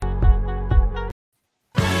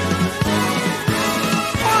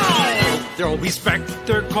There'll be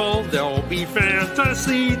spectacle, there'll be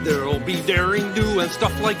fantasy, there'll be daring do and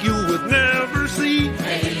stuff like you would never see.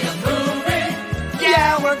 Be a movie.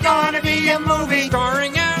 Yeah, we're gonna be a movie.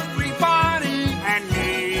 Starring everybody And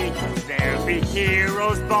me. There'll be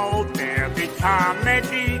heroes bold, there'll be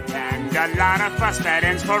comedy, and a lot of fuss that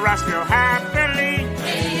ends for us real happily.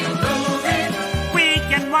 Be a movie. We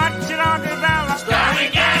can watch it all develop.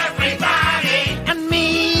 Starring everybody. And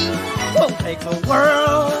me. We'll take the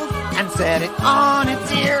world and set it on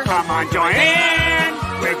its ear. Come on, join in.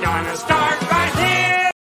 We're gonna start right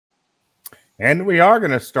here. And we are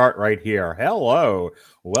going to start right here. Hello.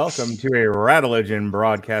 Welcome to a Rattlegion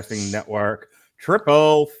Broadcasting Network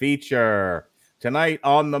triple feature. Tonight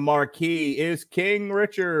on the marquee is King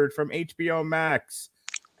Richard from HBO Max,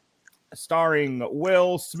 starring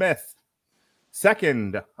Will Smith.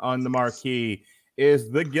 Second on the marquee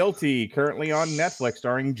is The Guilty, currently on Netflix,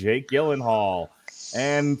 starring Jake Gyllenhaal.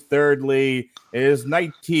 And thirdly is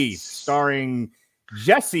Night Teeth, starring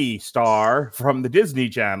Jesse Star from the Disney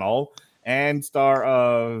Channel and star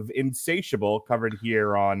of Insatiable, covered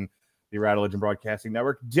here on the Rattlegion Broadcasting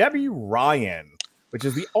Network, Debbie Ryan, which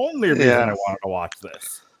is the only reason I wanted to watch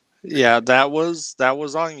this. Yeah, that was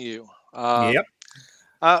on you. Yep.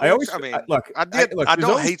 I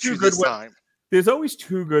don't hate you this time. There's always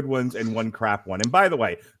two good ones and one crap one. And by the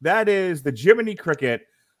way, that is the Jiminy Cricket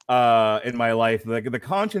in my life, the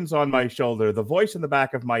conscience on my shoulder, the voice in the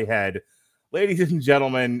back of my head. Ladies and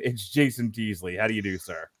gentlemen, it's Jason Teasley. How do you do,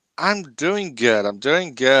 sir? I'm doing good.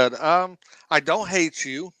 I don't hate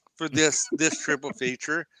you for this triple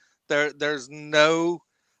feature. There's no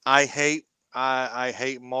I hate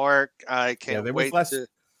Mark. I can't wait.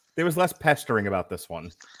 There was less pestering about this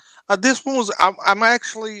one. This one was I'm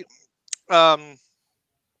actually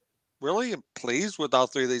really pleased with all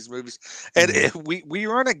three of these movies. And we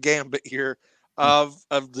run a gambit here of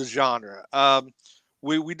the genre.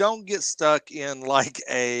 We don't get stuck in like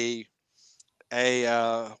we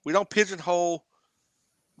don't pigeonhole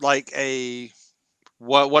like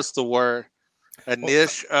what's the word? A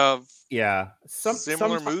niche of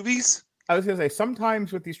similar movies. I was gonna say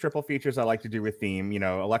sometimes with these triple features I like to do a theme. You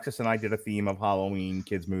know, Alexis and I did a theme of Halloween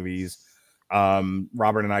kids movies.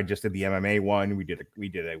 Robert and I just did the MMA one. We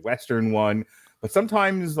did a Western one. But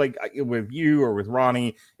sometimes, like with you or with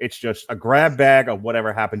Ronnie, it's just a grab bag of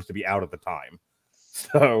whatever happens to be out at the time.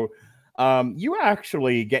 So you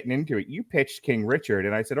actually getting into it, you pitched King Richard,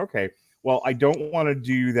 and I said, okay, well, I don't want to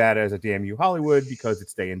do that as a Damn You Hollywood because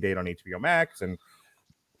it's day and date on HBO Max, and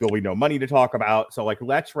there'll be no money to talk about. So, like,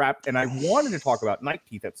 let's wrap. And I wanted to talk about Night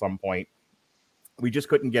Teeth at some point. We just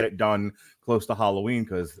couldn't get it done close to Halloween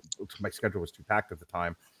because my schedule was too packed at the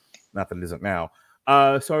time. Not that it isn't now.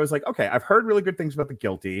 So I was like, okay, I've heard really good things about The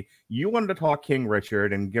Guilty. You wanted to talk King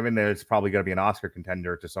Richard, and given that it's probably going to be an Oscar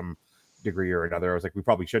contender to some degree or another, I was like, we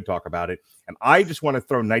probably should talk about it. And I just want to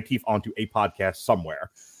throw Night Teeth onto a podcast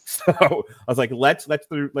somewhere. So I was like, let's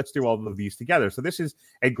do all of these together. So this is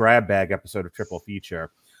a grab bag episode of Triple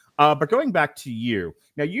Feature. But going back to you,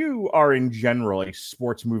 now you are in general a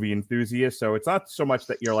sports movie enthusiast. So it's not so much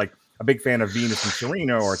that you're like a big fan of Venus and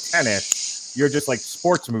Serena or tennis. You're just like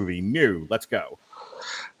sports movie, new. Let's go.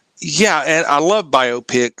 Yeah, and I love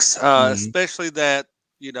biopics, especially that,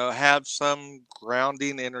 have some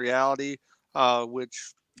grounding in reality,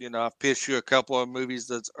 which, I've pitched you a couple of movies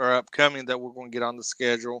that are upcoming that we're going to get on the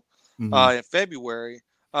schedule in February.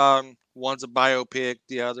 One's a biopic.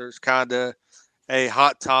 The other's kind of a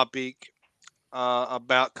hot topic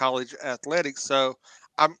about college athletics. So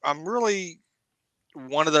I'm really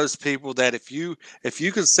one of those people that if you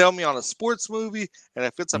can sell me on a sports movie and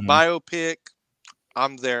if it's a biopic,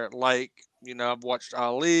 I'm there. Like, I've watched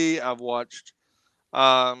Ali. I've watched,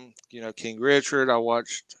 King Richard. I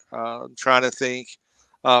watched, I'm trying to think,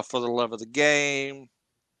 For the Love of the Game,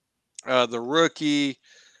 The Rookie,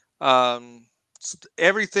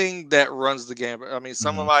 everything that runs the gambit. I mean,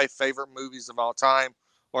 some of my favorite movies of all time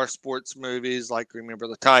are sports movies, like Remember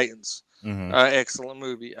the Titans. Excellent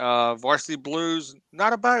movie. Varsity Blues,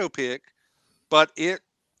 not a biopic, but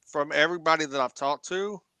from everybody that I've talked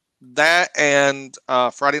to, that and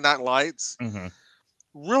Friday Night Lights,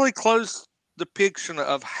 really close depiction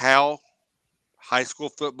of how high school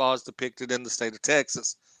football is depicted in the state of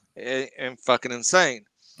Texas, and fucking insane.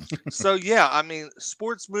 So yeah, I mean,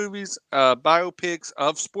 sports movies, biopics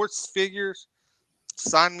of sports figures,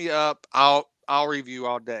 sign me up. I'll review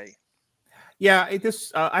all day. Yeah,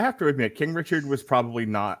 I have to admit, King Richard was probably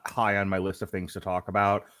not high on my list of things to talk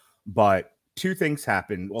about, but two things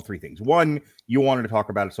happened. Well, three things. One, you wanted to talk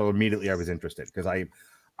about it, so immediately I was interested because I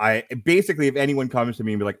basically, if anyone comes to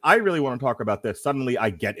me and be like, I really want to talk about this, suddenly I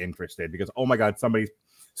get interested because, oh my God, somebody's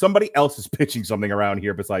somebody else is pitching something around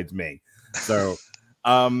here besides me. So,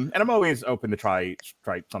 and I'm always open to try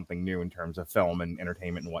something new in terms of film and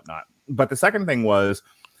entertainment and whatnot. But the second thing was,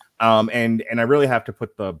 and I really have to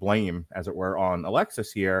put the blame, as it were, on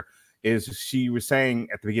Alexis here, is she was saying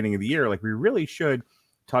at the beginning of the year, like, we really should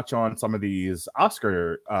touch on some of these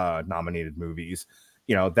Oscar nominated movies,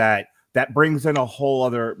 you know, that brings in a whole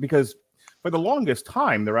other, because for the longest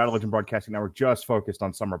time, the Rattle Legend Broadcasting Network just focused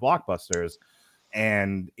on summer blockbusters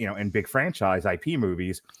and, you know, and big franchise IP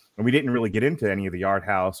movies. And we didn't really get into any of the Yard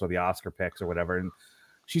House or the Oscar picks or whatever. And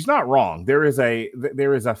she's not wrong. There is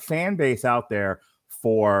a fan base out there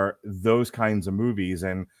for those kinds of movies.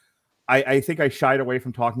 And I think I shied away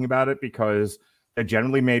from talking about it because they're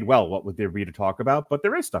generally made well. What would there be to talk about? But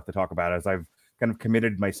there is stuff to talk about, as I've kind of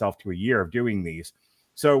committed myself to a year of doing these.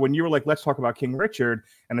 So when you were like, let's talk about King Richard,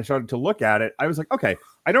 and I started to look at it, I was like, okay,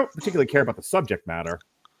 I don't particularly care about the subject matter.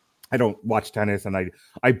 I don't watch tennis, and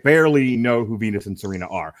I barely know who Venus and Serena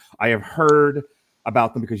are. I have heard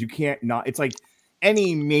about them because you can't not. It's like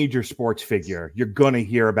any major sports figure you're going to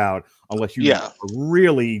hear about unless you are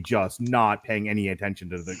really just not paying any attention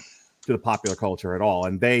to the popular culture at all.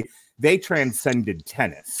 And they transcended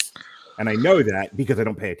tennis. And I know that because I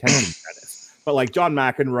don't pay attention to tennis. But like John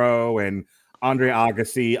McEnroe and Andre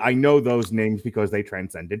Agassi, I know those names because they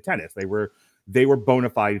transcended tennis. They were bona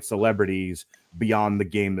fide celebrities beyond the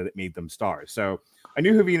game that it made them stars. So I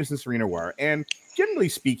knew who Venus and Serena were. And generally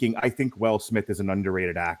speaking, I think Will Smith is an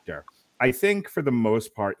underrated actor. I think for the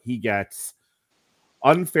most part, he gets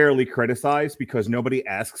unfairly criticized because nobody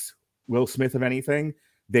asks Will Smith of anything.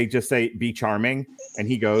 They just say, be charming. And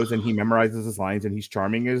he goes and he memorizes his lines and he's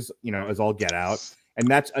charming as all get out. And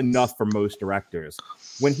that's enough for most directors.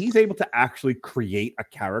 When he's able to actually create a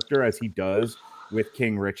character as he does with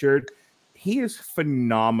King Richard, he is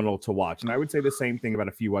phenomenal to watch. And I would say the same thing about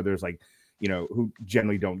a few others, like, you know, who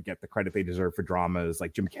generally don't get the credit they deserve for dramas,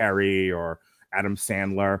 like Jim Carrey or Adam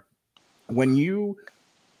Sandler. When you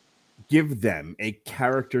give them a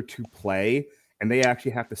character to play and they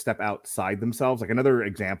actually have to step outside themselves, like another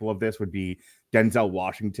example of this would be Denzel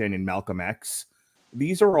Washington in Malcolm X.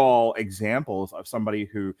 These are all examples of somebody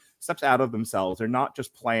who steps out of themselves. They're not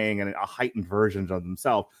just playing a heightened version of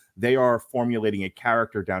themselves. They are formulating a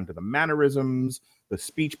character down to the mannerisms, the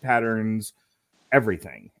speech patterns,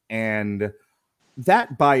 everything. And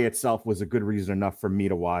that by itself was a good reason enough for me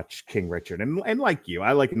to watch King Richard. And like you,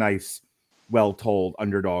 I like a nice, well-told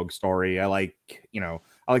underdog story. I like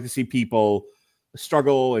to see people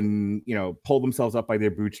struggle and, you know, pull themselves up by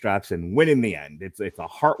their bootstraps and win in the end. It's a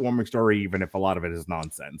heartwarming story, even if a lot of it is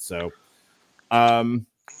nonsense. So,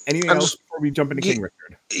 anything else before we jump into King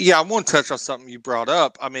Richard? Yeah, I want to touch on something you brought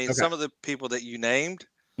up. I mean, some of the people that you named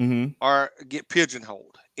get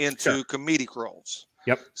pigeonholed into comedic roles.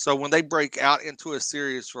 Yep. So when they break out into a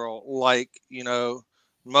serious role, like, you know,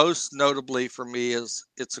 most notably for me is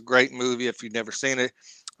It's a great movie if you've never seen it.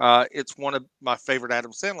 It's one of my favorite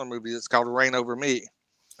Adam Sandler movies. It's called Reign Over Me.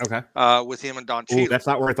 Okay. With him and Don Cheadle. That's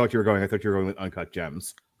not where I thought you were going. I thought you were going with Uncut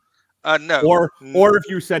Gems. No. Or if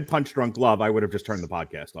you said Punch Drunk Love, I would have just turned the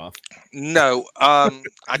podcast off. No. I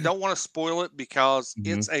don't want to spoil it because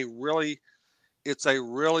it's a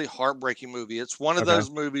really heartbreaking movie. It's one of those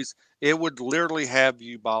movies, it would literally have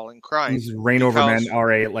you bawling, crying. This is Rain Over Men,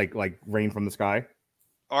 R-A, like rain from the sky?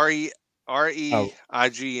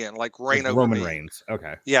 R-E-I-G-N, like Rain Over Roman Me. Reigns.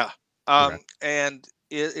 Okay. Yeah. And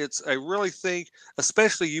it's a really thing,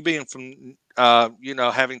 especially you being from,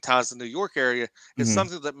 having ties in the New York area, it's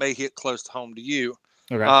something that may hit close to home to you.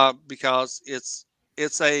 Okay. Because it's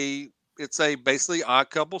a basically odd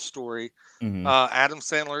couple story. Adam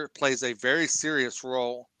Sandler plays a very serious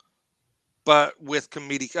role, but with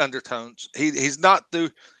comedic undertones. He's not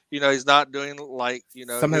he's not doing like,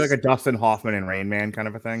 something like a Dustin Hoffman and Rain Man kind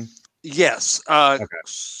of a thing. Yes.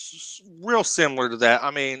 Real similar to that. I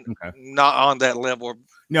mean, not on that level.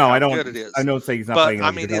 No, I don't. Good it is. I don't say he's not but, playing.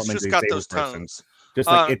 I mean, it's just got those tones. Just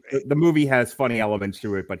like the movie has funny elements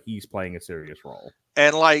to it, but he's playing a serious role.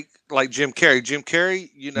 And like Jim Carrey. Jim Carrey,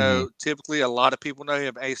 typically a lot of people know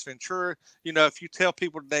him. Ace Ventura. If you tell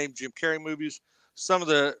people to name Jim Carrey movies, some of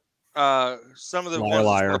the ones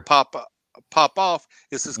that pop off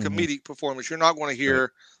is his comedic performance. You're not going to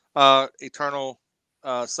hear Eternal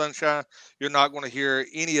Sunshine. You're not going to hear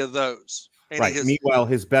any of those. Meanwhile,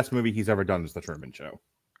 his best movie he's ever done is The Truman Show.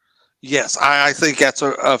 Yes, I think that's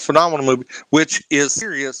a phenomenal movie, which is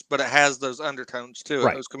serious, but it has those undertones too,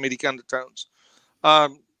 those comedic undertones.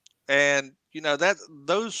 And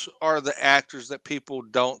those are the actors that people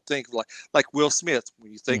don't think like Will Smith.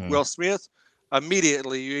 When you think Will Smith,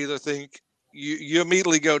 immediately you either think you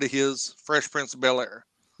immediately go to his Fresh Prince of Bel-Air.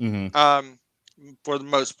 for the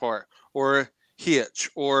most part, or Hitch,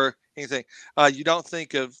 or anything. You don't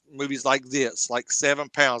think of movies like this, like 7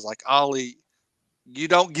 Pounds, like Ali. You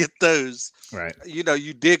don't get those. Right. You know,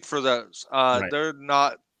 you dig for those. Right. They're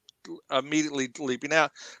not immediately leaping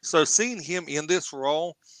out. So seeing him in this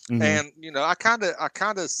role, and you know, I kind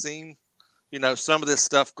of seen, you know, some of this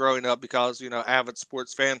stuff growing up because, you know, avid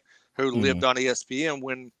sports fan who lived on ESPN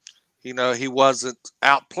when, you know, he wasn't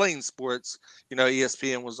out playing sports. You know,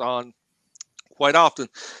 ESPN was on quite often.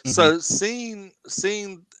 So seeing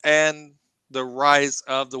and the rise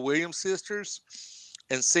of the Williams sisters,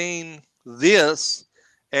 and seeing this,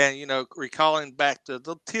 and, you know, recalling back to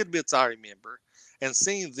the tidbits I remember, and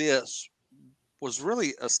seeing this was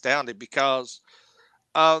really astounding because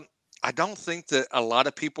I don't think that a lot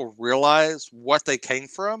of people realize what they came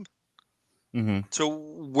from to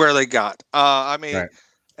where they got. I mean,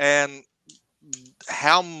 and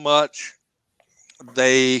how much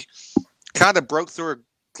they kind of broke through a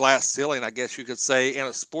glass ceiling, I guess you could say, in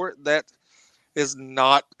a sport that is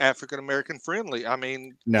not African-American friendly. I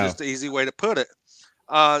mean, just the easy way to put it.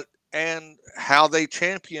 And how they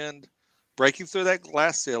championed breaking through that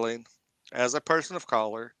glass ceiling as a person of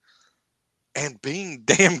color and being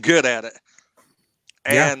damn good at it.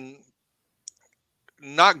 And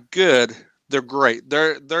not good, they're great.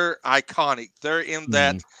 They're iconic. They're in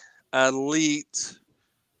that elite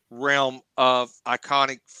realm of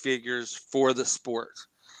iconic figures for the sport.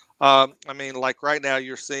 I mean, like right now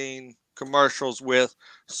you're seeing commercials with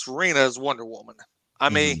Serena as Wonder Woman. I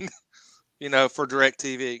mean, you know, for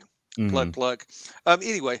DirecTV. Plug.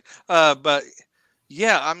 Anyway, but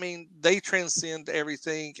yeah, I mean, they transcend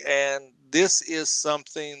everything, and this is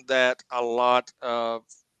something that a lot of,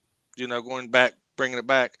 you know, bringing it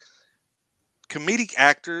back, comedic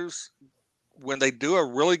actors, when they do a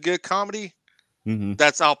really good comedy,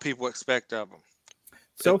 that's all people expect of them.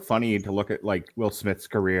 So funny to look at like Will Smith's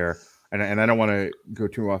career, and I don't want to go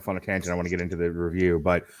too off on a tangent. I want to get into the review,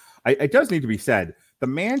 but it does need to be said. The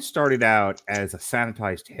man started out as a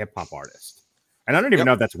sanitized hip hop artist, and I don't even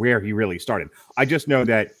know if that's where he really started. I just know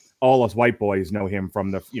that all us white boys know him from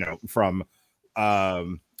the, you know, from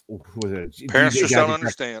who was it? Parents just don't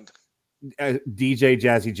understand. DJ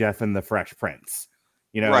Jazzy Jeff and the Fresh Prince.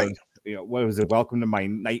 You know, you know, what was it? Welcome to My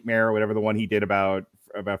Nightmare, or whatever the one he did about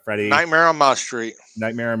Freddie. Nightmare on My Street.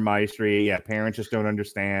 Nightmare on My Street. Yeah, Parents Just Don't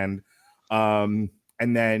Understand. And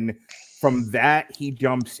then from that, he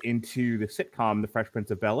jumps into the sitcom The Fresh Prince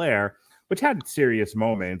of Bel-Air, which had serious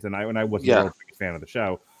moments. And I wasn't a real big fan of the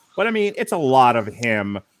show, but I mean, it's a lot of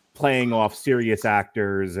him playing off serious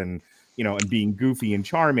actors and, you know, and being goofy and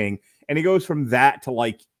charming. And he goes from that to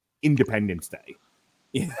like Independence Day,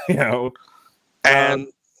 you know, and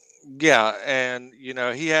and you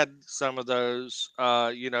know, he had some of those.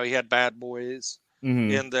 You know, he had Bad Boys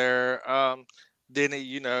in there. Then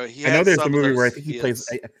he had, I know there's a movie where I think he plays.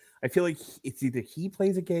 I feel like it's either he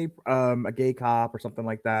plays a gay cop or something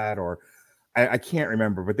like that, or I can't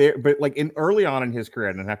remember. But like early on in his career,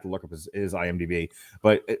 and I have to look up his IMDb.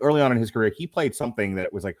 But early on in his career, he played something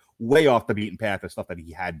that was like way off the beaten path of stuff that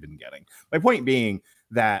he had been getting. My point being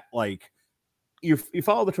that like you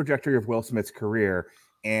follow the trajectory of Will Smith's career,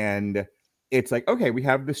 and it's like, okay, we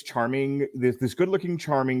have this charming, this good-looking,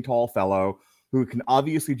 charming, tall fellow who can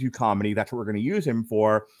obviously do comedy. That's what we're going to use him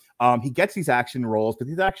for. He gets these action roles, but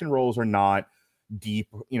these action roles are not deep,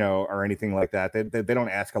 you know, or anything like that. They don't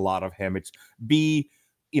ask a lot of him. It's be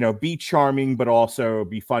charming, but also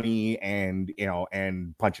be funny and, you know,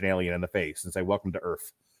 and punch an alien in the face and say, welcome to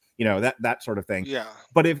Earth, you know, that sort of thing. Yeah.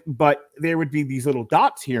 But there would be these little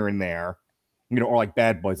dots here and there, you know, or like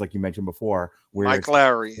Bad Boys, like you mentioned before, where Mike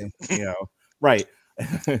Lowry, you know, right.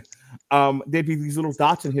 There'd be these little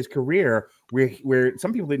dots in his career where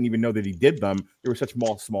some people didn't even know that he did them. They were such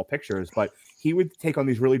small pictures, but he would take on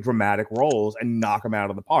these really dramatic roles and knock them out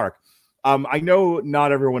of the park. I know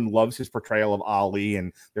not everyone loves his portrayal of Ali,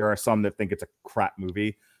 and there are some that think it's a crap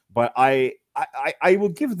movie, but I will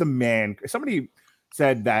give the man. Somebody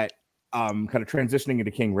said that kind of transitioning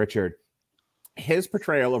into King Richard, his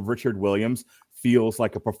portrayal of Richard Williams feels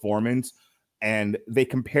like a performance. And they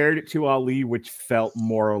compared it to Ali, which felt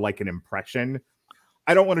more like an impression.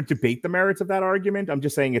 I don't want to debate the merits of that argument. I'm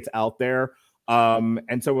just saying it's out there.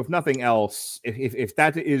 And so if nothing else, if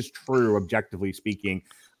that is true, objectively speaking,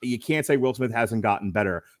 you can't say Will Smith hasn't gotten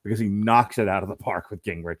better because he knocks it out of the park with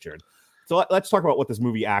King Richard. So let's talk about what this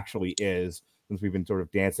movie actually is, since we've been sort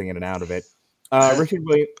of dancing in and out of it.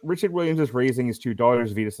 Richard Williams is raising his two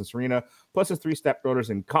daughters, Venus and Serena, plus his three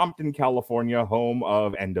stepdaughters in Compton, California, home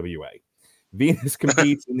of NWA. Venus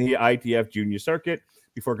competes in the ITF junior circuit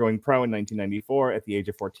before going pro in 1994 at the age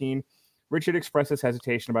of 14. Richard expresses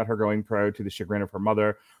hesitation about her going pro to the chagrin of her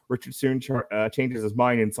mother. Richard soon changes his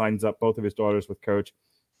mind and signs up both of his daughters with coach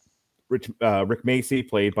Rick Macy,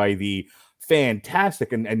 played by the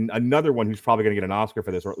fantastic and another one who's probably going to get an Oscar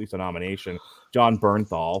for this, or at least a nomination, Jon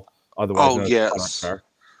Bernthal. Otherwise, yes,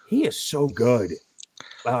 he is so good.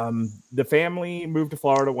 The family moved to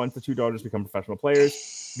Florida once the two daughters become professional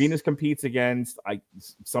players. Venus competes against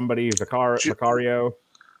Vicario.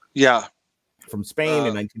 Yeah. From Spain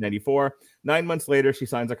in 1994. 9 months later, she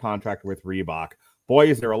signs a contract with Reebok. Boy,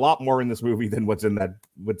 is there a lot more in this movie than what's in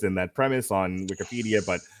that premise on Wikipedia,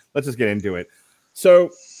 but let's just get into it.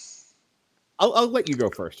 So I'll let you go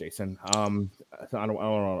first, Jason. I don't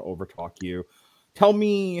want to overtalk you. Tell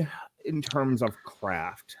me, in terms of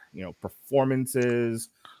craft, performances,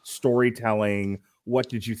 storytelling, what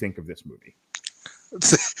did you think of this movie?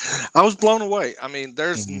 I was blown away. I mean,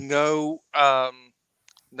 there's no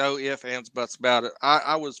ifs, ands, buts about it.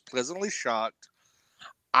 I was pleasantly shocked.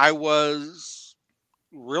 I was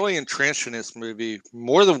really entrenched in this movie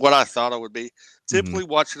more than what I thought I would be. Typically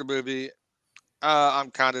watching a movie,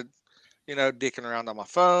 I'm kind of, dicking around on my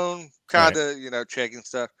phone, kind of, checking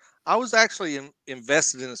stuff. I was actually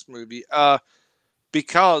invested in this movie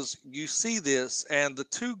because you see this, and the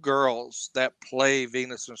two girls that play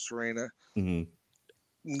Venus and Serena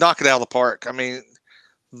knock it out of the park. I mean,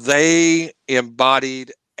 they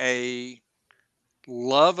embodied a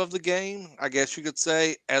love of the game, I guess you could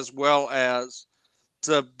say, as well as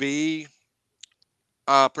to be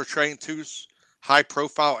portraying two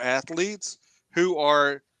high-profile athletes who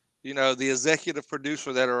are, the executive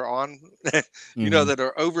producer that are on, that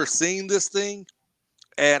are overseeing this thing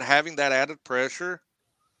and having that added pressure,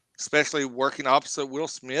 especially working opposite Will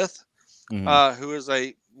Smith, who is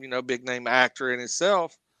a, big-name actor in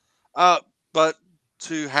himself. But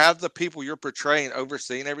to have the people you're portraying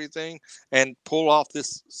overseeing everything and pull off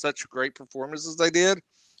such great performances they did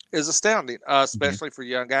is astounding, especially for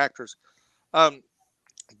young actors. It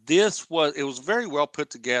was very well put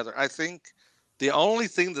together. I think the only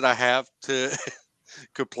thing that I have to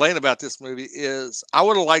complain about this movie is I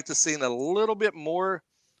would have liked to seen a little bit more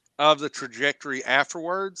of the trajectory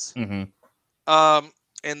afterwards, and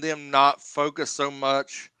them not focus so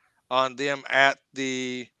much on them at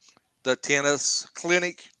the tennis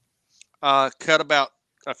clinic. Cut about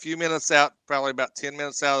a few minutes out, probably about 10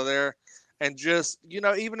 minutes out of there, and just,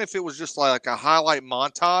 even if it was just like a highlight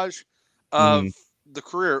montage of the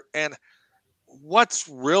career. And what's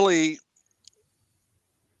really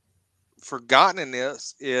forgotten in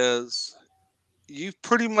this is you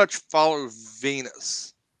pretty much follow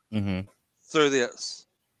Venus through this.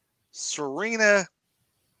 Serena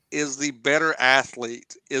is the better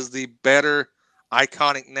athlete, is the better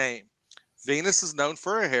iconic name. Venus is known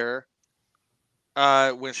for her hair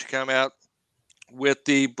when she came out with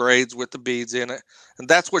the braids with the beads in it, and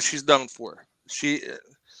that's what she's known for. Her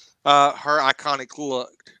iconic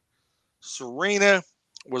look. Serena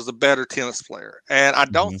was the better tennis player, and I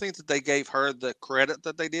don't think that they gave her the credit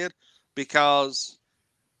that they did, because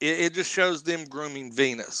it just shows them grooming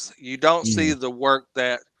Venus. You don't see the work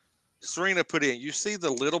that Serena put in. You see the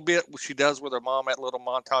little bit she does with her mom, that little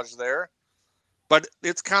montage there, but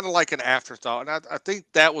it's kind of like an afterthought. And I think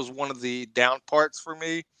that was one of the down parts for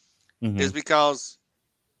me, is because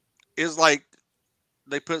it's like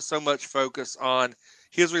they put so much focus on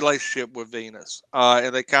his relationship with Venus,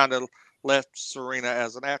 and they kind of left Serena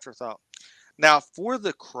as an afterthought. Now, for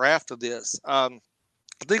the craft of this, I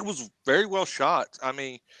think it was very well shot. I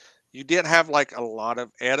mean, you didn't have like a lot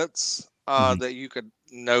of edits that you could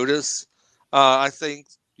notice. I think,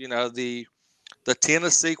 the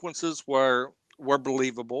tennis sequences were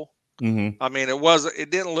believable. I mean,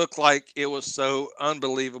 it didn't look like it was so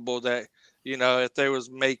unbelievable that, if they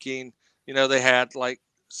was making, they had like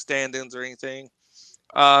stand-ins or anything.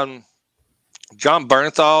 Jon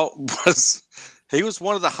Bernthal was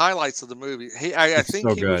one of the highlights of the movie. I think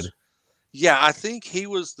so good. I think he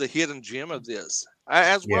was the hidden gem of this,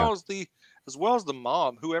 as well as the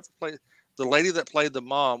mom. Whoever played the lady that played the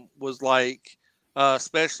mom was like,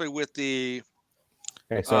 especially with the.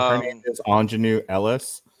 Okay, so her name is Anjanou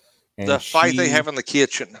Ellis. And the fight they have in the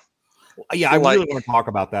kitchen. Yeah, I really want to talk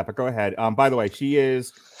about that, but go ahead. By the way, she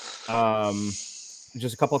is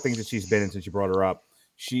just a couple of things that she's been in since you brought her up.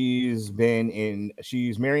 She's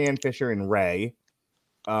Marianne Fisher in Ray.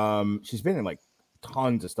 She's been in like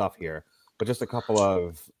tons of stuff here, but just a couple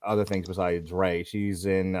of other things besides Ray. She's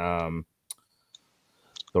in The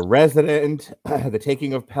Resident, The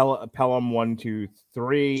Taking of Pelham 1, 2,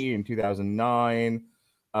 3 in 2009.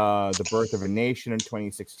 The Birth of a Nation in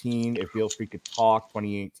 2016. If Beale Street Could Talk,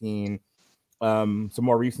 2018. Some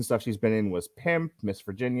more recent stuff she's been in was Pimp, Miss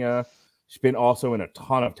Virginia. She's been also in a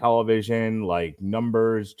ton of television, like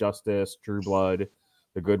Numbers, Justice, True Blood,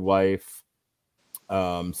 The Good Wife,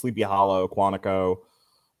 Sleepy Hollow, Quantico,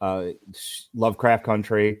 Lovecraft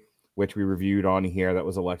Country, which we reviewed on here. That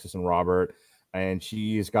was Alexis and Robert. And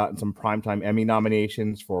she's gotten some Primetime Emmy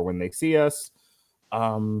nominations for When They See Us.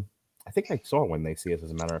 I think I saw When They See Us,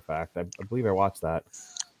 as a matter of fact. I believe I watched that.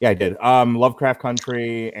 Yeah, I did. Lovecraft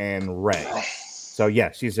Country and Red. So,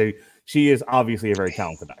 yeah, she is obviously a very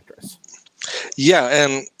talented actress. Yeah,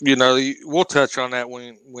 and we'll touch on that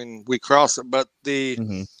when we cross it. But the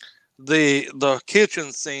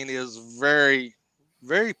kitchen scene is very,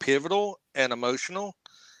 very pivotal and emotional,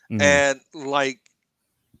 and like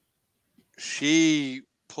she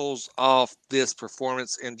pulls off this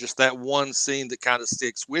performance in just that one scene that kind of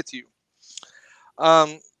sticks with you.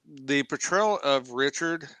 The portrayal of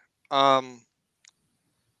Richard,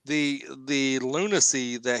 the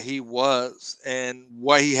lunacy that he was and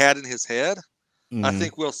what he had in his head. I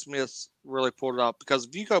think Will Smith really pulled it off, because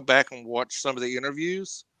if you go back and watch some of the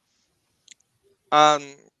interviews,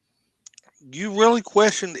 you really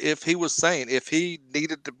questioned if he was sane, if he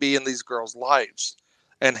needed to be in these girls' lives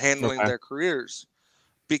and handling their careers,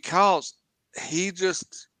 because he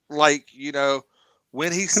just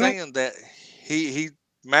when he's saying that he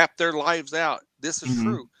mapped their lives out. This is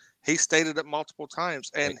true. He stated it multiple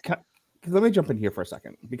times. And let me jump in here for a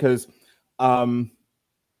second, because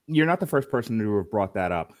you're not the first person to have brought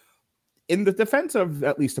that up. In the defense of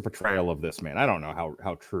at least the portrayal of this man, I don't know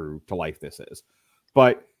how true to life this is,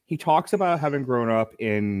 but he talks about having grown up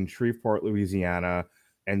in Shreveport, Louisiana,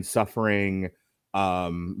 and suffering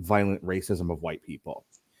violent racism of white people.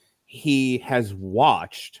 He has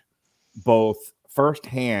watched both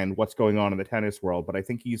firsthand what's going on in the tennis world, but I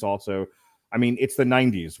think he's also, it's the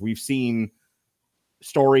 90s. We've seen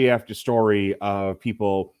story after story of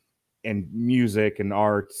people in music and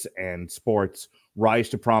arts and sports rise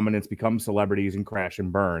to prominence, become celebrities, and crash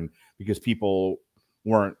and burn because people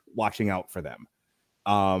weren't watching out for them.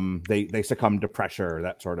 They succumbed to pressure,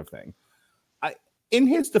 that sort of thing. In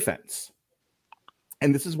his defense,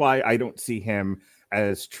 and this is why I don't see him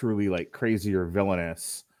as truly like crazy or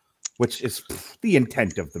villainous, which is the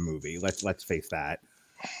intent of the movie. Let's face that,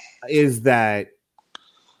 is that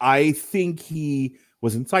I think he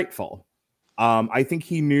was insightful. I think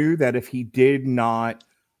he knew that if he did not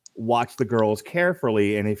watch the girls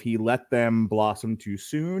carefully, and if he let them blossom too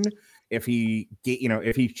soon, if he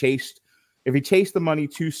chased the money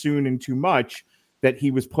too soon and too much, that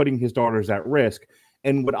he was putting his daughters at risk.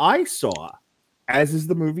 And what I saw, as is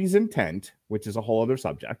the movie's intent, which is a whole other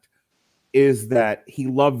subject, is that he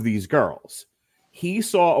loved these girls. He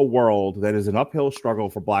saw a world that is an uphill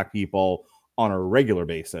struggle for Black people on a regular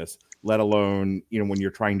basis, let alone, when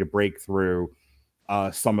you're trying to break through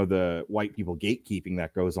some of the white people gatekeeping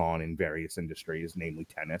that goes on in various industries, namely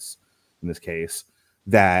tennis, in this case,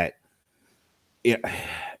 that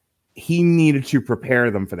he needed to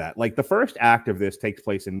prepare them for that. Like, the first act of this takes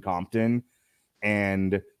place in Compton,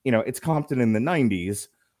 and it's Compton in the 90s.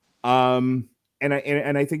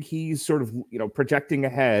 And I think he's sort of, projecting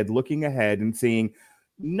ahead, looking ahead and seeing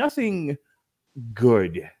nothing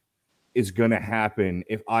good is going to happen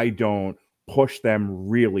if I don't push them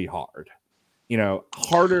really hard,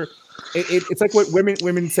 harder. It's like what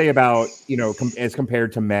women say about, as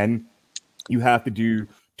compared to men, you have to do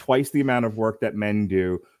twice the amount of work that men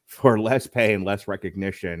do for less pay and less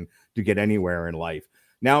recognition to get anywhere in life.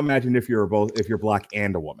 Now imagine if you're Black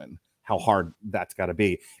and a woman, how hard that's got to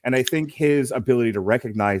be. And I think his ability to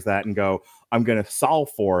recognize that and go, I'm going to solve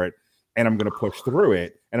for it, and I'm going to push through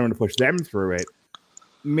it, and I'm going to push them through it,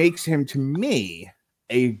 makes him, to me,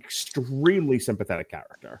 a extremely sympathetic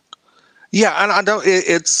character. Yeah, and I know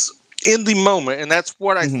it's in the moment, and that's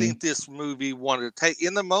what I think this movie wanted to take.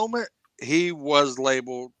 In the moment, he was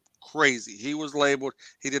labeled crazy. He was labeled,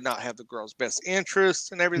 he did not have the girl's best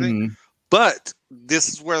interests and everything. But this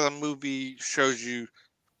is where the movie shows you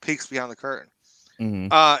peeks behind the curtain.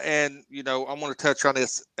 And, I want to touch on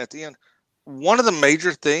this at the end. One of the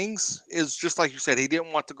major things is, just like you said, he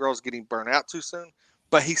didn't want the girls getting burnt out too soon.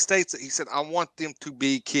 But he states that he said, I want them to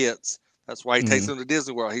be kids. That's why he takes them to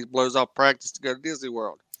Disney World. He blows off practice to go to Disney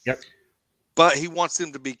World. Yep. But he wants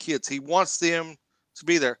them to be kids. He wants them to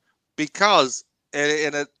be there because,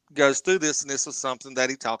 and it goes through this, and this is something that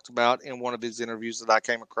he talked about in one of his interviews that I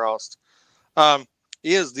came across,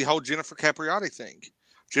 is the whole Jennifer Capriati thing.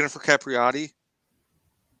 Jennifer Capriati,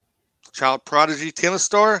 child prodigy tennis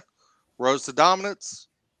star, rose to dominance,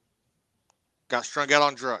 got strung out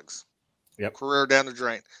on drugs. Yep. Career down the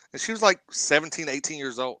drain. And she was like 17, 18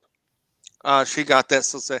 years old. She got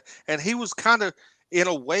that. And he was kind of, in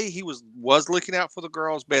a way, he was looking out for the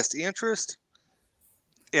girl's best interest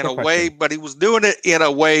in Quick a way, question. but he was doing it in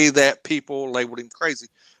a way that people labeled him crazy.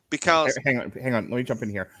 Because Hang on. Let me jump in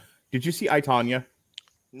here. Did you see I, Tonya?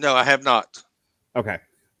 no, I have not. Okay.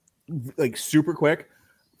 Like super quick.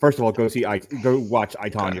 First of all, go watch I,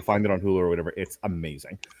 Tonya. Okay. Find it on Hulu or whatever. It's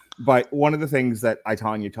amazing. But one of the things that I,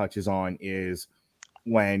 Tonya touches on is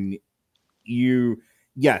when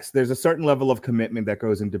there's a certain level of commitment that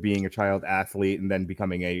goes into being a child athlete and then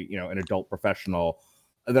becoming an adult professional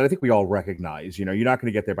that I think we all recognize. You're not going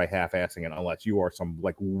to get there by half-assing it unless you are some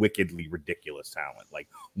like wickedly ridiculous talent, like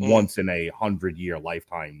once in a 100-year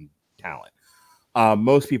lifetime talent.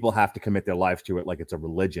 Most people have to commit their lives to it like it's a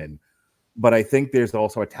religion. But I think there's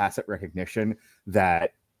also a tacit recognition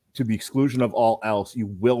that to the exclusion of all else, you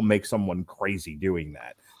will make someone crazy doing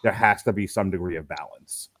that. There has to be some degree of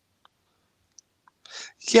balance.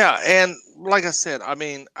 Yeah, and like I said, I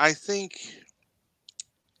mean, I think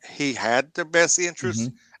he had their best interest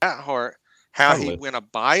at heart. How he went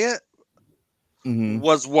about it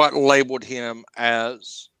was what labeled him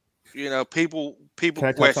as, people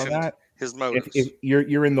questioned his motives. If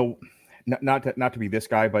you're in the not to be this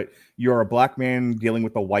guy, but you're a black man dealing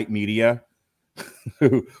with the white media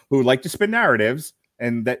who like to spin narratives,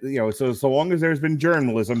 and that so long as there's been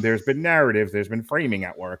journalism, there's been narratives, there's been framing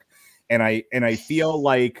at work, and I feel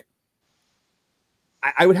like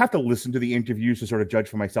I would have to listen to the interviews to sort of judge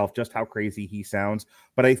for myself just how crazy he sounds.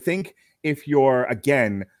 But I think if you're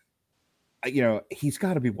again, he's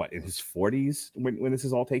got to be in his 40s when this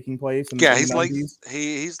is all taking place. He's like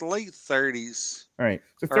he's late 30s. All right,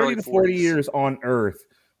 so 30 to 40 years on Earth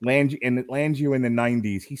lands you in the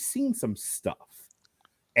 90s. He's seen some stuff,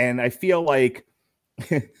 and I feel like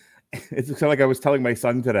it's kind of like I was telling my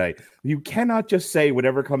son today. You cannot just say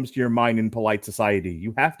whatever comes to your mind in polite society.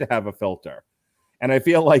 You have to have a filter. And I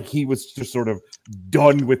feel like he was just sort of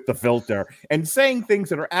done with the filter and saying things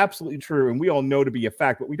that are absolutely true and we all know to be a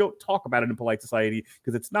fact, but we don't talk about it in polite society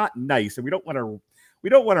because it's not nice, and we don't want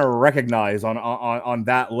to recognize on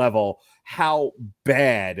that level how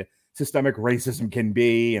bad systemic racism can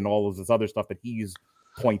be and all of this other stuff that he's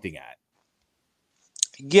pointing at.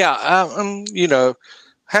 Yeah,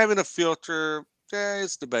 having a filter,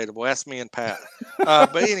 it's debatable. Ask me and Pat.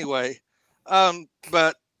 But anyway,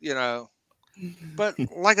 but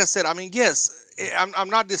like I said, I mean, yes, I'm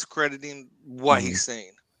not discrediting what he's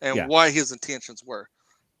seen and what his intentions were.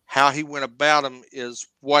 How he went about them is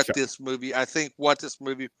what this movie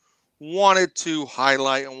wanted to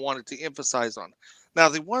highlight and wanted to emphasize on. Now,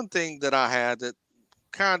 the one thing that I had that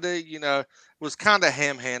kind of, was kind of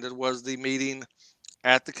ham-handed was the meeting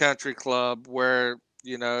at the country club where,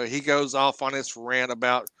 he goes off on this rant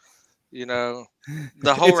about, the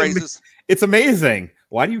whole races. It's amazing.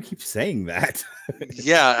 Why do you keep saying that?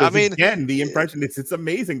 Yeah, I mean, again, the impression is it's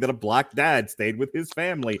amazing that a black dad stayed with his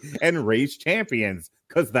family and raised champions,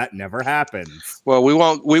 because that never happens. Well, we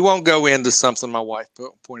won't go into something my wife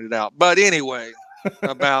pointed out, but anyway,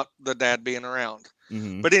 about the dad being around.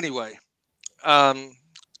 But anyway,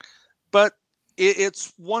 but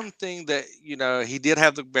it's one thing that he did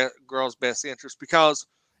have the girl's best interest, because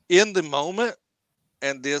in the moment,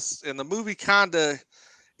 and the movie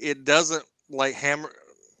it doesn't like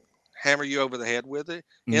hammer you over the head with it.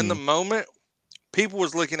 In the moment, people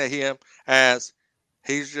was looking at him as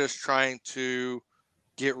he's just trying to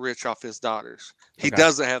get rich off his daughters. He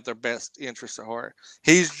doesn't have their best interest at heart.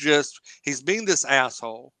 He's being this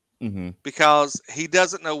asshole because he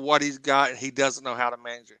doesn't know what he's got and he doesn't know how to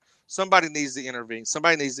manage it. Somebody needs to intervene.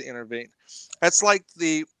 That's like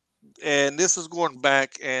and this is going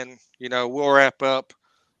back, and we'll wrap up.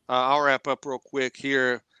 I'll wrap up real quick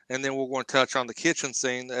here, and then we're going to touch on the kitchen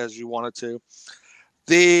scene as you wanted to.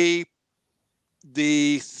 The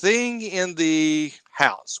thing in the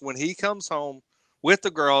house when he comes home with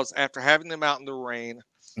the girls after having them out in the rain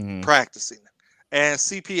practicing, and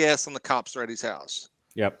CPS and the cops are at his house.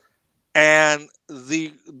 Yep. And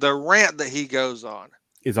the rant that he goes on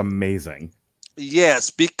is amazing.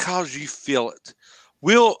 Yes, because you feel it.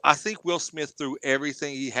 I think Will Smith threw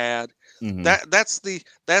everything he had. That's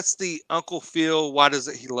the Uncle Phil, why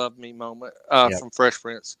does he love me moment from Fresh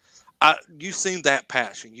Prince. You've seen that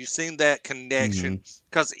passion. You've seen that connection,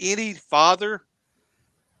 because any father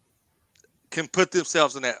can put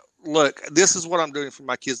themselves in that. Look, this is what I'm doing for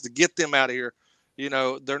my kids to get them out of here.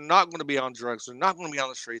 They're not going to be on drugs. They're not going to be on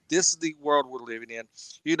the street. This is the world we're living in.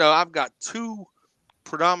 I've got two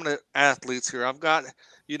predominant athletes here. I've got,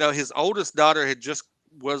 his oldest daughter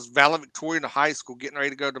was valedictorian of high school, getting ready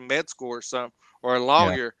to go to med school or a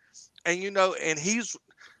lawyer. And, and he's,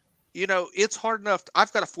 it's hard enough.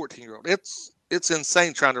 I've got a 14-year-old. it's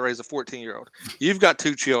insane trying to raise a 14-year-old. You've got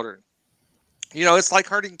 2 children. You know, it's like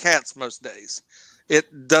herding cats most days.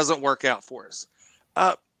 It doesn't work out for us.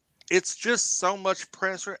 It's just so much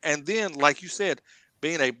pressure. And then, like you said,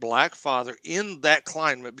 being a black father in that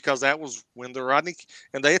climate, because that was when the Rodney,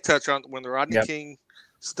 and they touch on when the Rodney King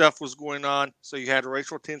stuff was going on. So you had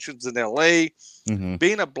racial tensions in LA.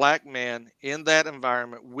 Being a black man in that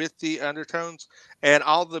environment with the undertones and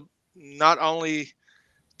all the, not only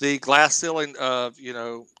the glass ceiling of, you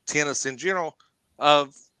know, tennis in general,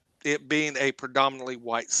 of it being a predominantly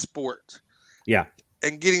white sport. Yeah.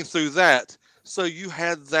 And getting through that. So you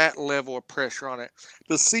had that level of pressure on it.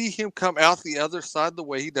 To see him come out the other side the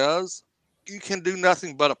way he does, you can do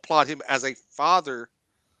nothing but applaud him as a father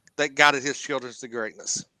that guided his children to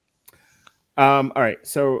greatness. All right.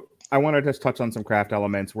 So I want to just touch on some craft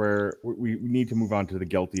elements where we need to move on to the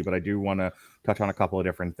guilty, but I do want to touch on a couple of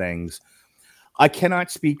different things. I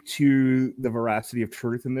cannot speak to the veracity of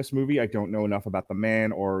truth in this movie. I don't know enough about the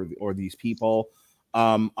man or these people.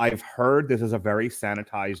 I've heard this is a very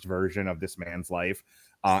sanitized version of this man's life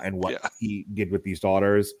and what he did with these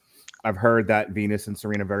daughters. I've heard that Venus and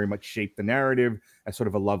Serena very much shaped the narrative as sort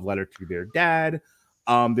of a love letter to their dad.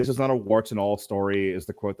 This is not a warts and all story, is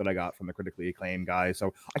the quote that I got from the critically acclaimed guy.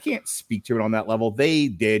 So I can't speak to it on that level. They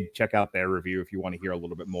did check out their review if you want to hear a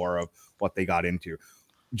little bit more of what they got into.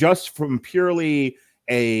 Just from purely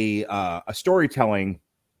a storytelling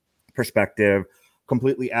perspective,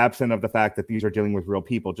 completely absent of the fact that these are dealing with real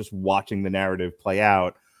people, just watching the narrative play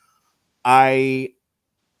out, I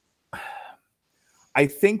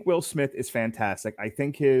think Will Smith is fantastic. I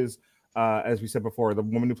think his, as we said before, the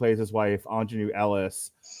woman who plays his wife, Aunjanue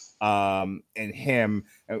Ellis, and him,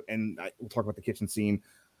 and we'll talk about the kitchen scene.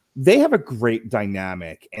 They have a great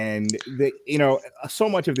dynamic, and so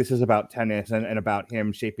much of this is about tennis and about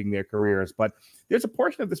him shaping their careers. But there's a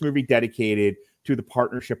portion of this movie dedicated to the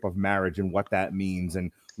partnership of marriage and what that means,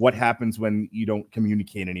 and what happens when you don't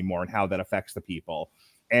communicate anymore, and how that affects the people.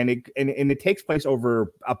 And it takes place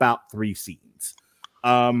over about 3 scenes.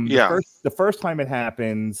 The first time it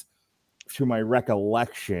happens, to my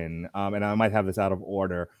recollection, and I might have this out of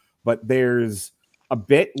order, but there's a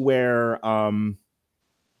bit where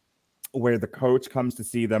the coach comes to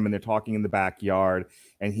see them and they're talking in the backyard,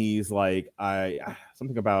 and he's like,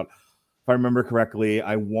 something about, if I remember correctly,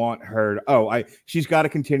 I want her she's got to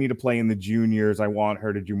continue to play in the juniors. I want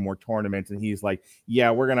her to do more tournaments. And he's like,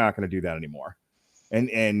 yeah, we're not going to do that anymore.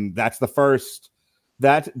 And that's the first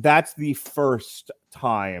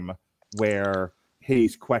time where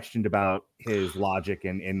he's questioned about his logic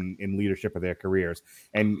and in leadership of their careers.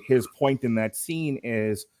 And his point in that scene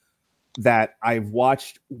is that I've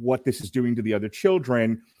watched what this is doing to the other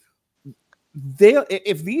children.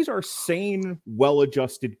 If these are sane,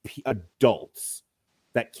 well-adjusted adults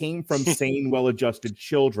that came from sane, well-adjusted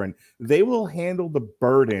children, they will handle the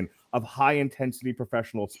burden of high-intensity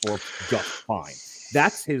professional sports just fine.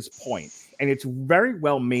 That's his point, and it's very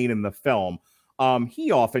well made in the film.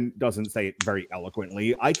 He often doesn't say it very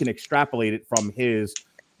eloquently. I can extrapolate it from his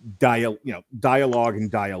dialogue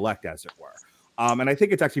and dialect, as it were. And I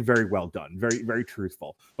think it's actually very well done, very, very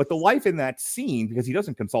truthful. But the wife in that scene, because he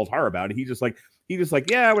doesn't consult her about it, he just like,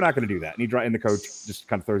 yeah, we're not going to do that. And the coach just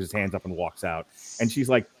kind of throws his hands up and walks out. And she's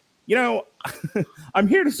like, I'm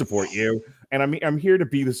here to support you, and I'm here to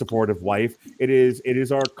be the supportive wife. It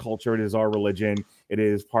is our culture, it is our religion, it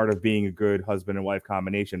is part of being a good husband and wife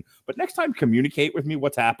combination. But next time, communicate with me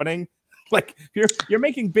what's happening. Like, you're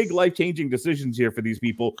making big life-changing decisions here for these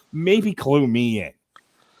people. Maybe clue me in.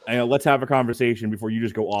 Let's have a conversation before you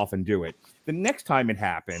just go off and do it. The next time it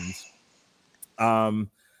happens,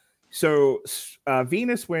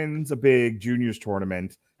 Venus wins a big juniors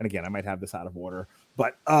tournament. And again, I might have this out of order,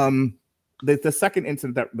 but the second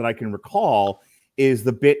incident that I can recall is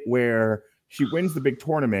the bit where she wins the big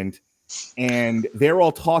tournament and they're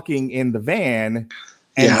all talking in the van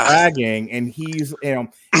and bragging, and he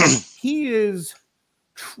is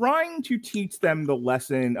trying to teach them the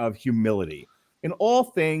lesson of humility. In all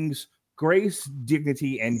things, grace,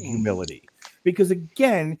 dignity, and humility. Because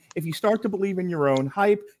again, if you start to believe in your own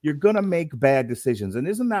hype, you're going to make bad decisions. And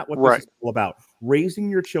isn't that what this is all about? Raising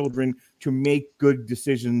your children to make good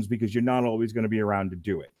decisions, because you're not always going to be around to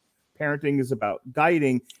do it. Parenting is about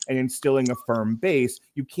guiding and instilling a firm base.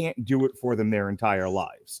 You can't do it for them their entire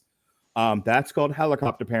lives. That's called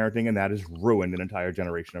helicopter parenting, and that has ruined an entire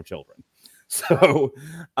generation of children.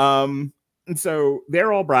 And so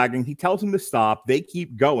they're all bragging. He tells them to stop. They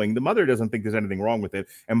keep going. The mother doesn't think there's anything wrong with it.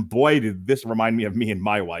 And boy, did this remind me of me and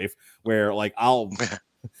my wife, where like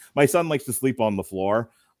my son likes to sleep on the floor,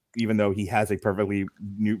 even though he has a perfectly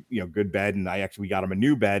new, good bed. And we got him a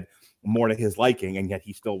new bed. more to his liking, and yet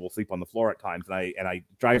he still will sleep on the floor at times, and I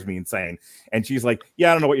drives me insane. And she's like, yeah,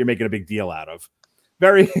 I don't know what you're making a big deal out of.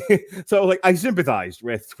 Very so like I sympathized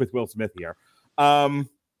with Will Smith here.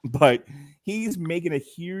 But he's making a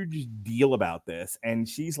huge deal about this, and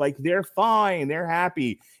she's like, they're fine, they're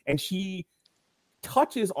happy. And she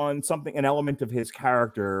touches on an element of his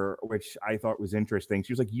character, which I thought was interesting.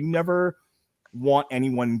 She was like, you never want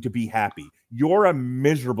anyone to be happy. You're a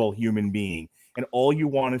miserable human being, and all you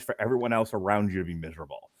want is for everyone else around you to be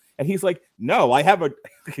miserable. And he's like, no, I have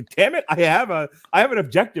damn it, I have an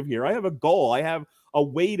objective here. I have a goal. I have a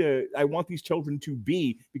way I want these children to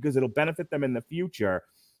be, because it'll benefit them in the future.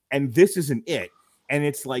 And this isn't it. And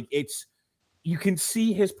it's like, you can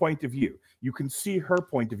see his point of view. You can see her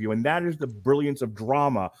point of view. And that is the brilliance of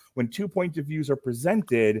drama, when two points of views are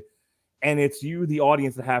presented, and it's you, the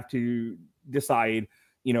audience, that have to decide,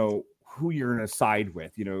 who you're going to side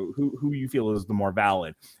with, who you feel is the more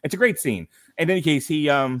valid. It's a great scene. In any case, he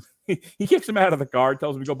kicks him out of the car,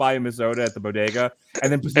 tells him to go buy him a soda at the bodega,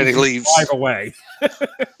 and then he leaves. Drive away.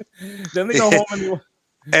 Then they go home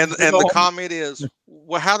and the comment is,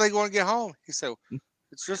 well, how are they going to get home? He said,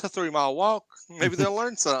 it's just a 3-mile walk. Maybe they'll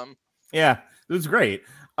learn something. Yeah, it was great.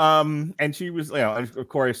 And she was, of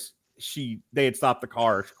course, they had stopped the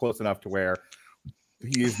car close enough to where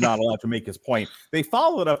he is not allowed to make his point. They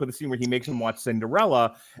followed up with a scene where he makes him watch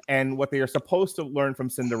Cinderella, and what they are supposed to learn from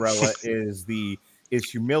Cinderella is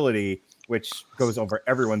humility, which goes over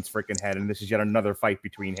everyone's freaking head. And this is yet another fight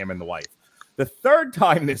between him and the wife. The third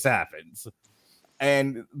time this happens,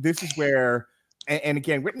 and this is where, and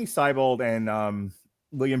again, Whitney Seibold and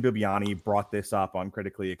William Bibiani brought this up on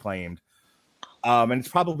Critically Acclaimed. And it's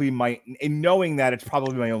probably knowing that, it's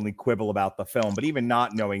probably my only quibble about the film. But even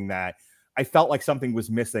not knowing that, I felt like something was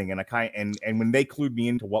missing, and when they clued me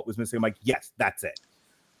into what was missing, I'm like, yes, that's it.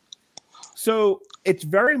 So it's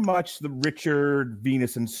very much the Richard,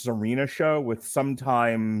 Venus, and Serena show with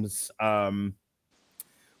sometimes Oracene,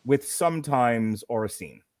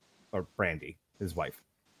 or Brandy, his wife.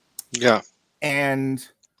 Yeah. And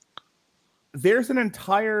there's an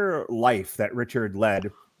entire life that Richard led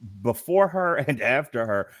before her and after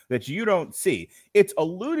her that you don't see. It's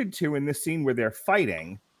alluded to in this scene where they're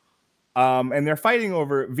fighting. And they're fighting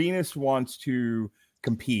over, Venus wants to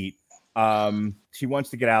compete. She wants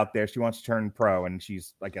to get out there. She wants to turn pro, and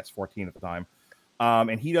she's, I guess, 14 at the time.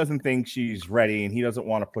 And he doesn't think she's ready, and he doesn't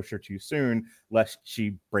want to push her too soon, lest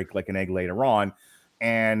she break like an egg later on.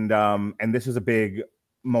 And this is a big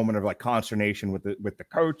moment of like consternation with the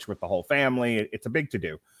coach, with the whole family. It's a big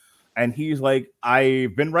to-do. And he's like,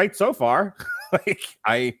 I've been right so far.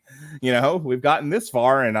 We've gotten this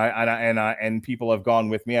far, and people have gone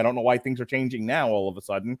with me. I don't know why things are changing now all of a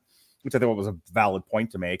sudden, which I thought was a valid point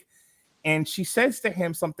to make. And she says to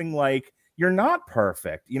him something like, you're not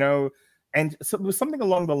perfect, and so it was something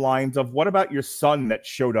along the lines of, what about your son that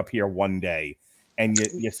showed up here one day and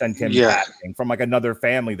you sent him packing from like another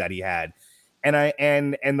family that he had? And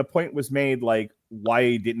the point was made, like,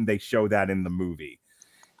 why didn't they show that in the movie?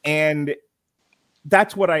 And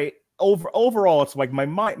that's what overall, it's like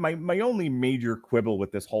my only major quibble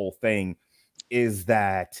with this whole thing is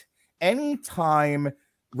that anytime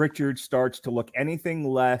Richard starts to look anything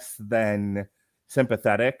less than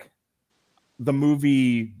sympathetic, the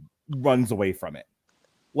movie runs away from it.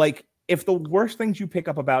 Like, if the worst things you pick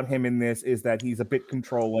up about him in this is that he's a bit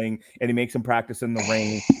controlling and he makes him practice in the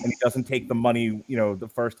ring and he doesn't take the money, the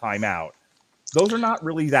first time out, those are not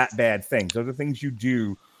really that bad things. Those are things you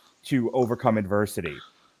do to overcome adversity.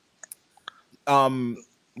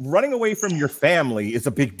 Running away from your family is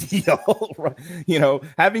a big deal.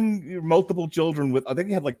 Having multiple children with, I think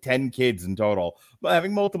he had like 10 kids in total, but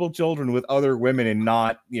having multiple children with other women and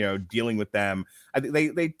not, dealing with them. I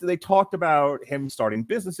think they talked about him starting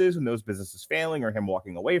businesses and those businesses failing, or him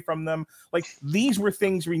walking away from them. Like, these were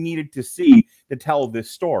things we needed to see to tell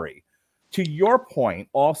this story. To your point,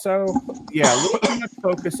 also, a little too much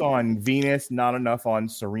focus on Venus, not enough on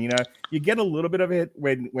Serena. You get a little bit of it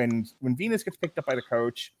when Venus gets picked up by the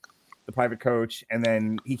coach, the private coach, and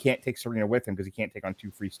then he can't take Serena with him because he can't take on 2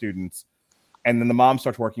 free students. And then the mom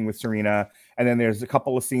starts working with Serena, and then there's a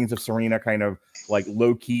couple of scenes of Serena kind of like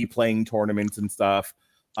low-key playing tournaments and stuff.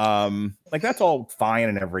 Like, that's all fine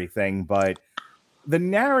and everything, but the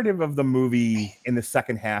narrative of the movie in the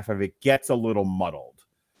second half of it gets a little muddled.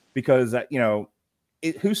 Because,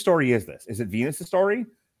 whose story is this? Is it Venus' story?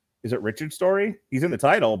 Is it Richard's story? He's in the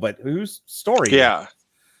title, but whose story? Yeah.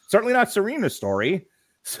 Certainly not Serena's story.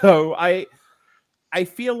 So I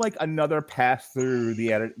feel like another pass through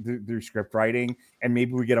through script writing, and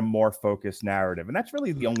maybe we get a more focused narrative. And that's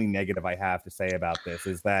really the only negative I have to say about this,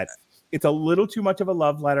 is that it's a little too much of a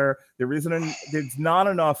love letter. There's not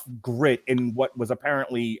enough grit in what was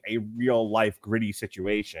apparently a real life gritty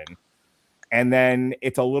situation. And then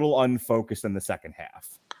it's a little unfocused in the second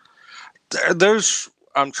half.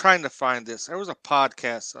 I'm trying to find this. There was a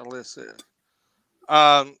podcast I listened.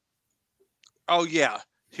 Oh yeah,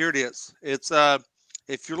 here it is. It's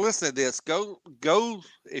if you're listening to this, go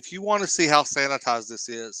if you want to see how sanitized this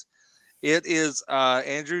is. It is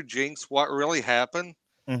Andrew Jenks, What Really Happened.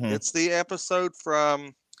 Mm-hmm. It's the episode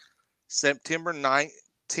from September 19th,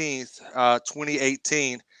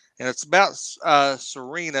 2018, and it's about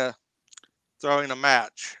Serena throwing a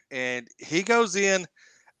match. And he goes in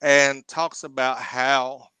and talks about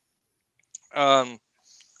how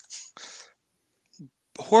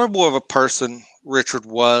horrible of a person Richard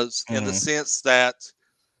was in the sense that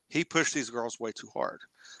he pushed these girls way too hard.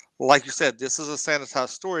 Like you said, this is a sanitized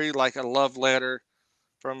story, like a love letter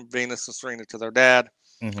from Venus and Serena to their dad.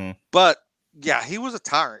 Mm-hmm. But yeah, he was a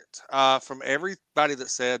tyrant. From everybody that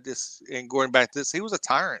said this and going back to this, he was a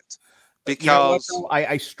tyrant. Because you know what,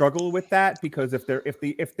 I struggle with that, because if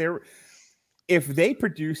they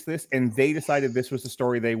produced this and they decided this was the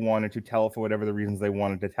story they wanted to tell for whatever the reasons they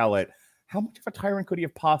wanted to tell it, how much of a tyrant could he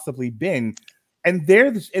have possibly been? And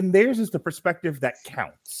theirs is the perspective that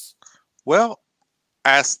counts. Well,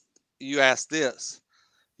 ask this,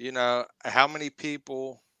 how many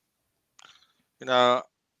people,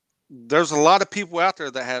 there's a lot of people out there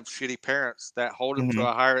that have shitty parents that hold them to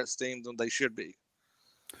a higher esteem than they should be.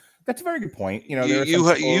 That's a very good point.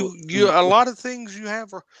 A lot of things you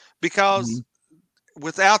have because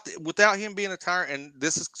without him being a tyrant, and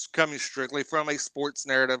this is coming strictly from a sports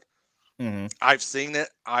narrative. I've seen it.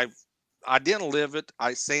 I didn't live it.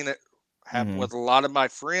 I've seen it happen with a lot of my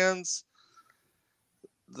friends.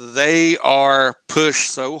 They are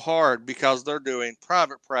pushed so hard because they're doing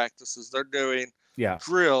private practices. They're doing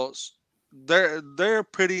drills. They're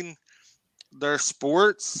putting their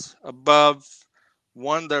sports above,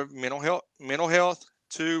 one, their mental health,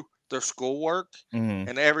 two, their schoolwork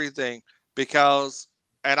and everything. Because,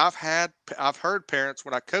 and I've heard parents,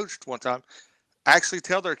 when I coached one time, actually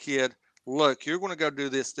tell their kid, look, you're going to go do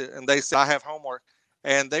this. And they say, I have homework.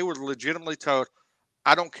 And they were legitimately told,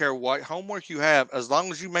 I don't care what homework you have, as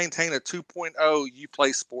long as you maintain a 2.0, you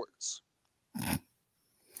play sports.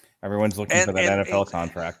 Everyone's looking for that NFL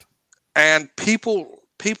contract. And people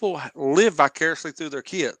live vicariously through their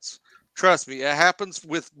kids. Trust me, it happens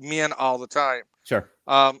with men all the time. Sure.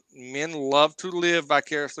 Men love to live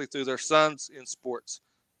vicariously through their sons in sports.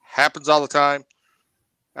 Happens all the time.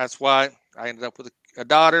 That's why I ended up with a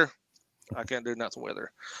daughter. I can't do nothing with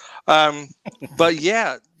her. But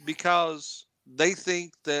yeah, because they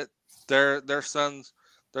think that their son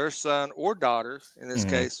or daughter, in this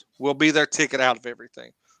case, will be their ticket out of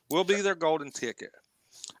everything. Will be their golden ticket.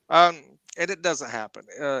 And it doesn't happen.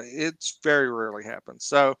 It's very rarely happens.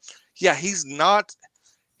 So yeah,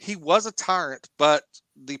 he was a tyrant, but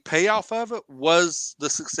the payoff of it was the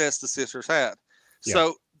success the sisters had. Yeah.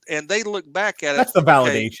 So, and they look back at that's it. That's the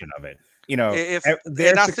validation of it.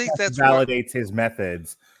 I think that's validates his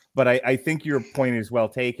methods. But I think your point is well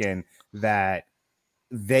taken, that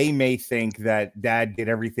they may think that Dad did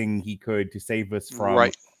everything he could to save us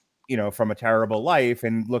from, from a terrible life,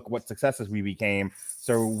 and look what successes we became.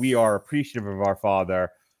 So we are appreciative of our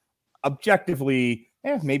father. Objectively,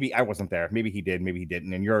 maybe I wasn't there. Maybe he did. Maybe he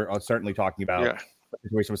didn't. And you're certainly talking about a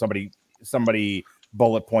situation where somebody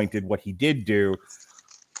bullet pointed what he did do.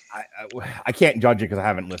 I can't judge it because I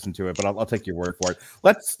haven't listened to it, but I'll take your word for it.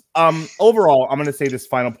 Let's overall, I'm going to say this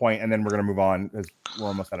final point, and then we're going to move on because we're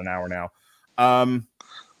almost at an hour now.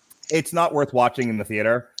 It's not worth watching in the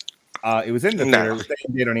theater. It was in the theater. It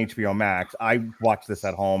was on HBO Max. I watched this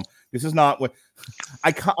at home. This is not what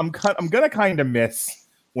I'm going to kind of miss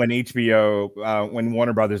when when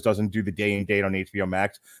Warner Brothers doesn't do the day and date on HBO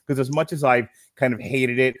Max, because as much as I've kind of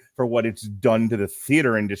hated it for what it's done to the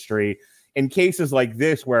theater industry, in cases like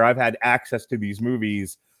this where I've had access to these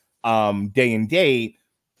movies day and date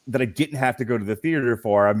that I didn't have to go to the theater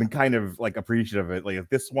for, I've been kind of like appreciative of it. Like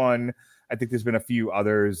this one, I think there's been a few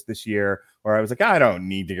others this year where I was like, I don't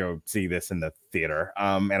need to go see this in the theater.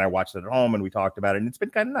 And I watched it at home and we talked about it, and it's been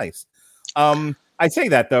kind of nice. I say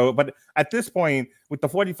that though, but at this point, with the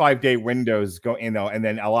 45-day windows and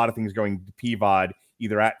then a lot of things going to PVOD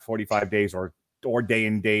either at 45 days or day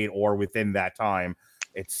and date or within that time,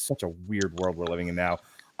 it's such a weird world we're living in now.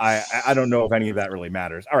 I don't know if any of that really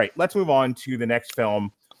matters. All right, let's move on to the next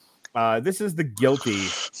film. This is The Guilty,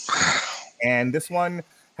 and this one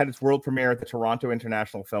had its world premiere at the Toronto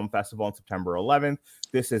International Film Festival on September 11th.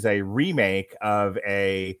 This is a remake of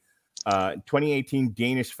a 2018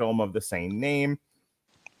 Danish film of the same name.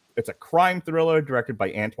 It's a crime thriller directed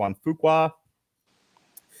by Antoine Fuqua,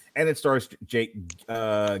 and it stars Jake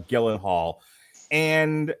Gyllenhaal.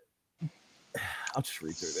 And I'll just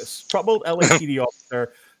read through this. Troubled LAPD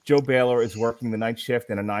officer Joe Baylor is working the night shift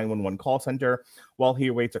in a 911 call center while he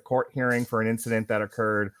awaits a court hearing for an incident that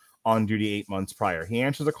occurred on duty 8 months prior. He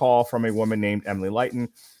answers a call from a woman named Emily Lighton,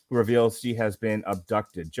 who reveals she has been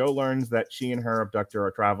abducted. Joe learns that she and her abductor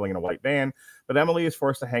are traveling in a white van, but Emily is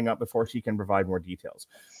forced to hang up before she can provide more details.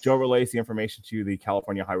 Joe relays the information to the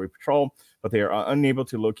California Highway Patrol, but they are unable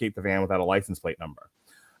to locate the van without a license plate number.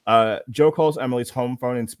 Joe calls Emily's home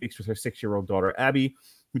phone and speaks with her 6-year-old daughter, Abby,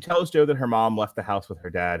 who tells Joe that her mom left the house with her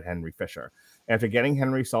dad, Henry Fisher. After getting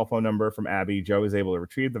Henry's cell phone number from Abby, Joe is able to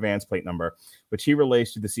retrieve the van's plate number, which he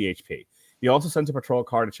relays to the CHP. He also sends a patrol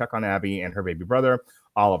car to check on Abby and her baby brother,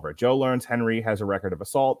 Oliver. Joe learns Henry has a record of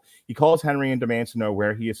assault. He calls Henry and demands to know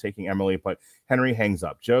where he is taking Emily, but Henry hangs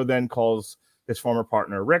up. Joe then calls his former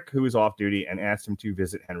partner, Rick, who is off duty, and asks him to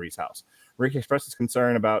visit Henry's house. Rick expresses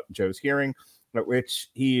concern about Joe's hearing, at which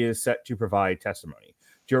he is set to provide testimony.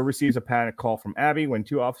 Joe receives a panic call from Abby. When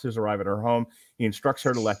 2 officers arrive at her home, he instructs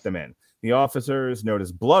her to let them in. The officers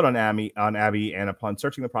notice blood on Abby, and upon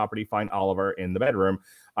searching the property, find Oliver in the bedroom,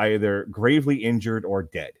 either gravely injured or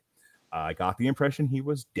dead. I got the impression he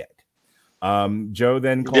was dead. Joe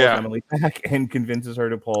then calls Emily back and convinces her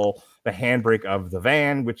to pull the handbrake of the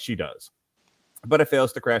van, which she does. But it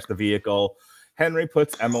fails to crash the vehicle. Henry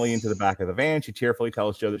puts Emily into the back of the van. She tearfully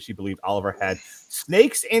tells Joe that she believed Oliver had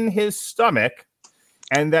snakes in his stomach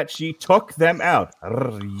and that she took them out.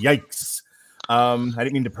 Yikes. I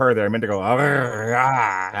didn't mean to purr there. I meant to go.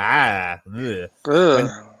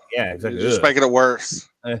 Yeah, exactly. You're just making it worse.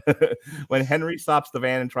 When Henry stops the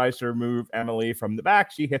van and tries to remove Emily from the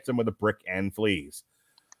back, she hits him with a brick and flees.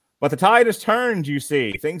 But the tide has turned, you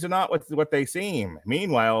see. Things are not what they seem.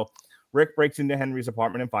 Meanwhile, Rick breaks into Henry's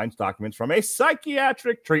apartment and finds documents from a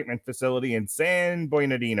psychiatric treatment facility in San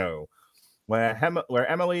Bernardino, where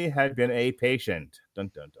Emily had been a patient.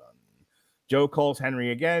 Dun, dun, dun. Joe calls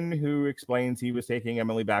Henry again, who explains he was taking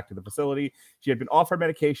Emily back to the facility. She had been offered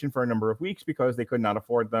medication for a number of weeks because they could not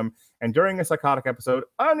afford them, and during a psychotic episode,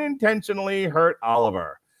 unintentionally hurt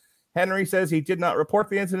Oliver. Henry says he did not report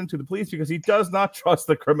the incident to the police because he does not trust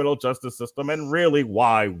the criminal justice system, and really,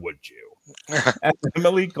 why would you?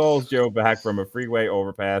 Emily calls Joe back from a freeway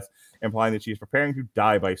overpass, implying that she is preparing to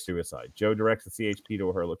die by suicide. Joe directs the CHP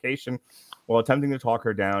to her location. While attempting to talk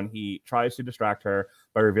her down, he tries to distract her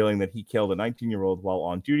by revealing that he killed a 19-year-old while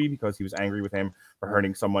on duty because he was angry with him for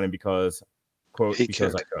hurting someone and because, quote,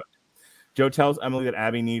 because I could. Joe tells Emily that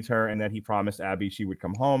Abby needs her and that he promised Abby she would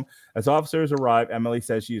come home. As officers arrive, Emily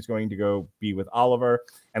says she is going to go be with Oliver,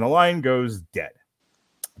 and the line goes dead.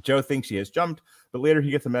 Joe thinks she has jumped, but later he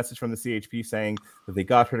gets a message from the CHP saying that they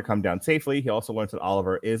got her to come down safely. He also learns that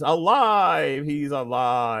Oliver is alive. He's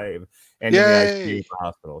alive. And in the ICU at the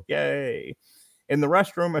hospital. Yay. In the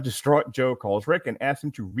restroom, a distraught Joe calls Rick and asks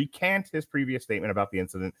him to recant his previous statement about the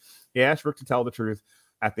incident. He asks Rick to tell the truth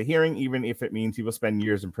at the hearing, even if it means he will spend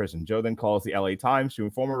years in prison. Joe then calls the LA Times to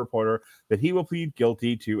inform a reporter that he will plead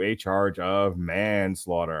guilty to a charge of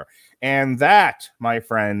manslaughter. And that, my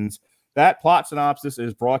friends, that plot synopsis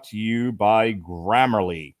is brought to you by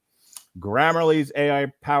Grammarly. Grammarly's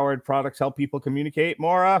AI-powered products help people communicate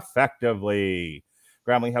more effectively.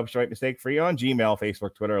 Grammarly helps you write mistake-free on Gmail,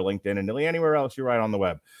 Facebook, Twitter, LinkedIn, and nearly anywhere else you write on the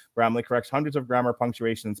web. Grammarly corrects hundreds of grammar,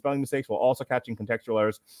 punctuation, and spelling mistakes while also catching contextual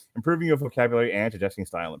errors, improving your vocabulary, and suggesting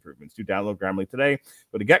style improvements. To download Grammarly today,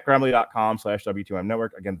 go to getgrammarly.com/W2M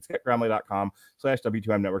Network. Again, it's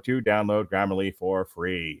getgrammarly.com/W2M Network to download Grammarly for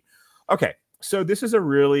free. Okay, so this is a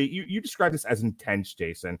really, you described this as intense,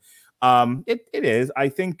 Jason. It is. I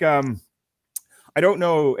think, I don't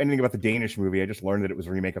know anything about the Danish movie. I just learned that it was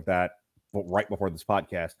a remake of that right before this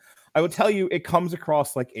podcast. I will tell you, it comes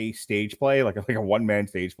across like a stage play, like a one-man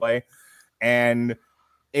stage play, and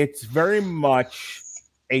it's very much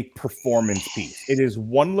a performance piece. It is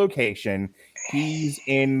one location. He's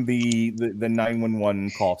in the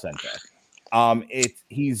 911 call center.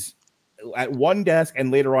 He's at one desk,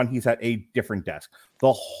 and later on he's at a different desk.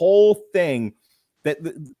 The whole thing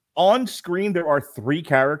on screen there are 3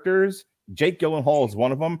 characters. Jake Gyllenhaal is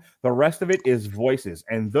one of them. The rest of it is voices.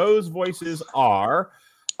 And those voices are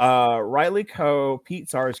Riley Coe, Pete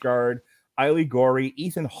Sarsgaard, Eiley Gorey,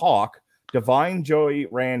 Ethan Hawke, Divine Joy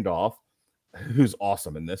Randolph, who's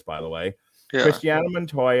awesome in this, by the way, Cristiano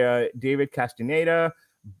Montoya, David Castaneda,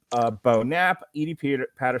 Bo Knapp, Edie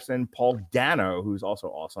Patterson, Paul Dano, who's also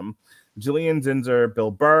awesome, Jillian Zinzer,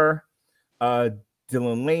 Bill Burr,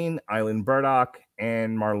 Dylan Lane, Eileen Burdock,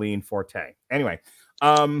 and Marlene Forte. Anyway,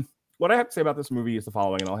 what I have to say about this movie is the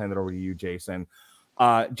following, and I'll hand it over to you, Jason.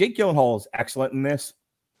 Jake Gyllenhaal is excellent in this,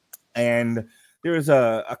 and there's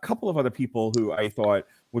a couple of other people who I thought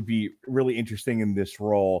would be really interesting in this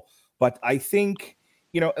role. But I think,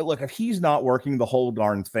 look, if he's not working, the whole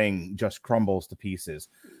darn thing just crumbles to pieces.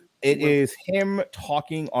 It is him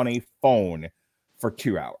talking on a phone for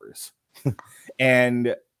 2 hours.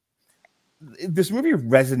 And this movie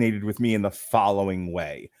resonated with me in the following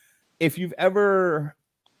way. If you've ever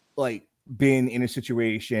been in a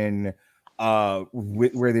situation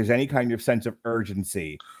where there's any kind of sense of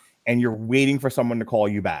urgency and you're waiting for someone to call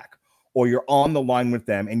you back, or you're on the line with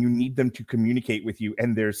them and you need them to communicate with you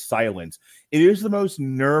and there's silence, it is the most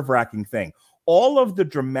nerve-wracking thing. All of the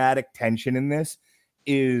dramatic tension in this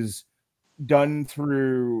is done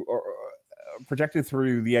through or projected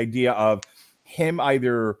through the idea of him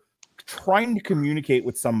either trying to communicate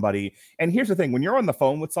with somebody. And here's the thing, when you're on the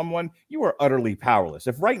phone with someone, you are utterly powerless.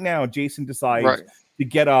 If right now Jason decides to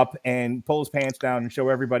get up and pull his pants down and show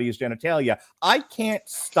everybody his genitalia, I can't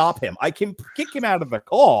stop him. I can kick him out of the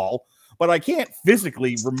call, but I can't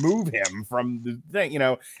physically remove him from the thing,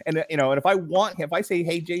 and if I want him, if I say,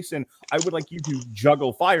 hey, Jason, I would like you to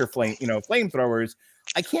juggle flamethrowers,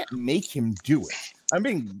 I can't make him do it. I'm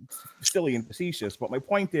being silly and facetious, but my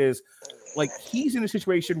point is, he's in a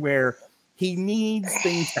situation where he needs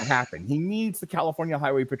things to happen. He needs the California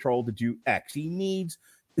Highway Patrol to do X. He needs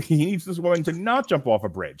this woman to not jump off a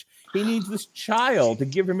bridge. He needs this child to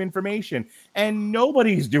give him information, and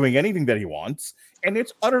nobody's doing anything that he wants, and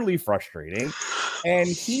it's utterly frustrating. And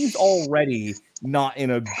he's already not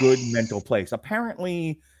in a good mental place.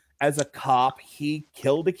 Apparently, as a cop, he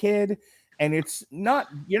killed a kid, and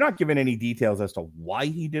you're not given any details as to why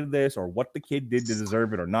he did this or what the kid did to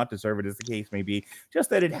deserve it or not deserve it, as the case may be, just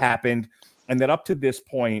that it happened, and that up to this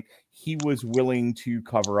point, he was willing to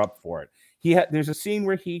cover up for it. There's a scene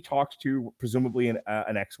where he talks to presumably an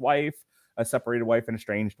ex-wife, a separated wife, an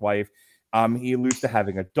estranged wife. He alludes to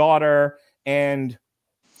having a daughter, and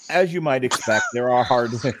as you might expect, there are hard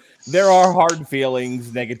feelings,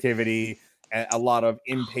 negativity, and a lot of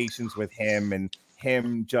impatience with him, and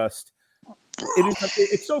him just.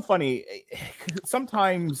 It's so funny.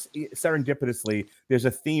 Sometimes serendipitously, there's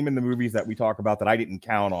a theme in the movies that we talk about that I didn't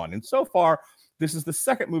count on, and so far, this is the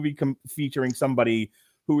second movie featuring somebody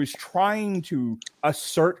who is trying to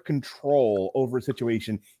assert control over a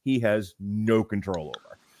situation he has no control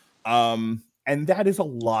over. And that is a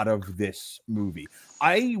lot of this movie.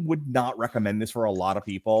 I would not recommend this for a lot of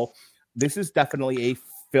people. This is definitely a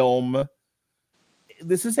film.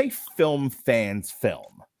 This is a film fan's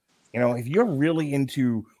film. If you're really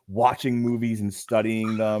into watching movies and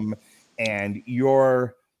studying them, and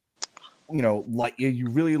you're you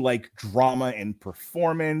really like drama and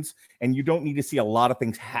performance, and you don't need to see a lot of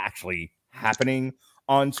things actually happening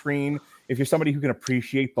on screen. If you're somebody who can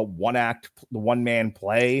appreciate the one man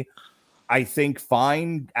play, I think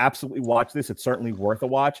fine, absolutely watch this. It's certainly worth a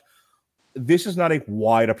watch. This is not a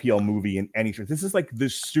wide appeal movie in any sense. This is the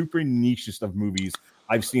super nichest of movies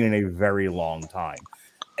I've seen in a very long time.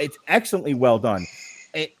 It's excellently well done.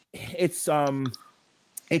 It's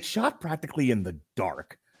shot practically in the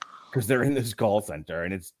dark, because they're in this call center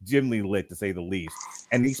and it's dimly lit, to say the least.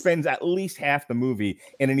 And he spends at least half the movie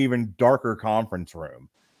in an even darker conference room.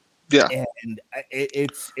 Yeah. And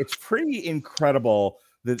it's pretty incredible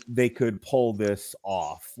that they could pull this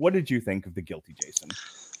off. What did you think of The Guilty, Jason?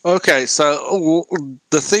 Okay, so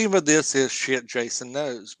the theme of this is shit Jason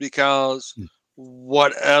knows, because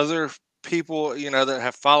what other people, that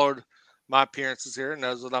have followed my appearances here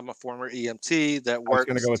knows that I'm a former EMT that works.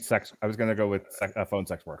 I was going to go with a phone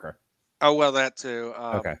sex worker. Oh, well, that too.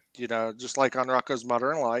 Okay. Just like on Rocco's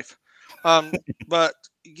Modern Life. But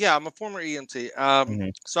yeah, I'm a former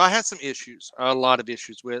EMT. So I had some issues, a lot of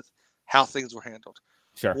issues with how things were handled.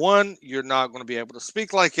 Sure. One, you're not going to be able to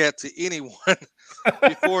speak like that to anyone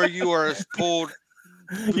before you are pulled.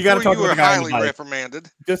 You got to talk about the guy highly reprimanded.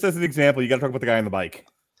 Just as an example, you got to talk about the guy on the bike.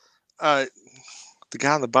 The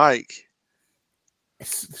guy on the bike.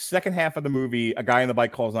 Second half of the movie, a guy on the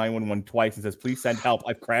bike calls 911 twice and says, "Please send help.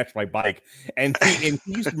 I've crashed my bike." And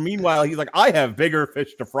meanwhile, he's like, "I have bigger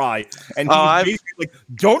fish to fry." And he's basically like,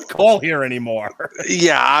 "Don't call here anymore."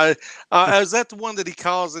 Yeah. Is that the one that he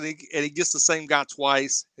calls and he gets the same guy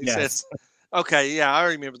twice? He says, "Okay, yeah, I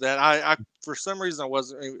remember that." I for some reason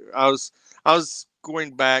I was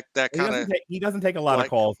going back that kind of. He doesn't take a lot of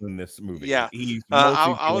calls in this movie. Yeah. He's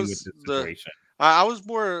mostly dealing with this situation. I was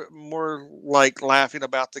more like laughing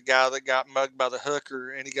about the guy that got mugged by the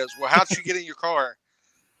hooker, and he goes, "Well, how'd you get in your car?"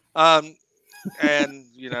 And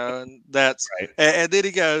and that's right. And then he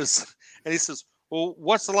goes and he says, well,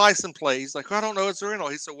 what's the license plate? He's like, I don't know. It's a rental.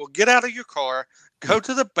 He said, well, get out of your car, go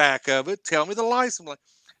to the back of it, tell me the license plate.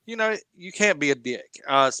 You know, you can't be a dick,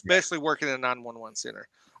 especially working in a 911 center.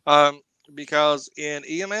 Because in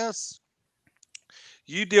EMS,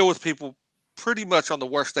 you deal with people pretty much on the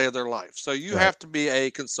worst day of their life. So you have to be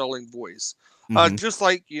a consoling voice. Just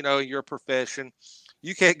like, you know, your profession,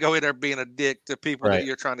 you can't go in there being a dick to people that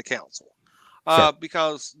you're trying to counsel.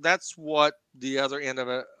 Because that's what the other end of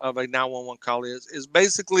a 911 call is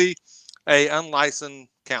basically a unlicensed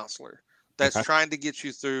counselor that's trying to get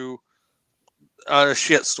you through a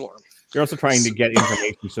shit storm. You're also trying to get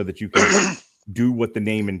information so that you can do what the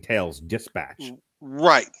name entails, dispatch.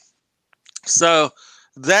 Right. So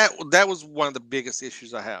that was one of the biggest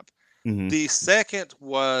issues I have. The second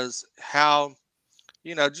was how,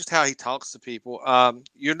 you know, just how he talks to people.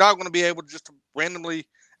 You're not going to be able to just randomly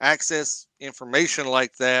access information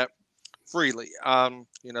like that freely.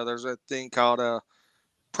 You know, there's a thing called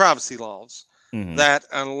privacy laws that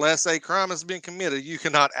unless a crime has been committed, you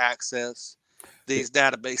cannot access these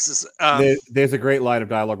databases. There's a great line of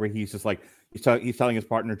dialogue where he's just like, he's telling his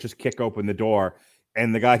partner, just kick open the door.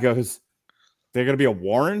 And the guy goes, there's going to be a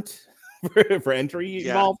warrant for entry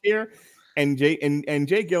involved here. And Jay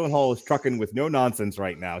Gyllenhaal is trucking with no nonsense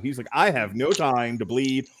right now. He's like, I have no time to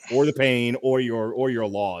bleed or the pain or your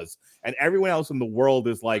laws. And everyone else in the world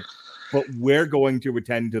is like, but we're going to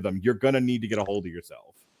attend to them. You're going to need to get a hold of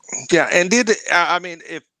yourself. Yeah. And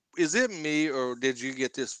is it me or did you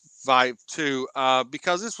get this vibe too?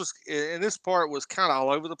 Because this part was kind of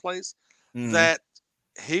all over the place, that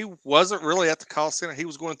he wasn't really at the call center. He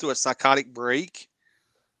was going through a psychotic break,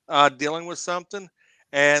 dealing with something.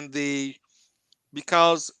 And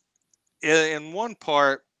because in one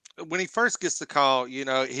part, when he first gets the call, you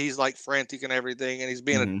know, he's like frantic and everything, and he's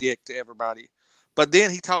being a dick to everybody. But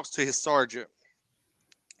then he talks to his sergeant,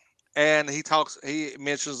 and he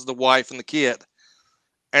mentions the wife and the kid,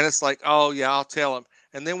 and it's like, oh yeah, I'll tell him.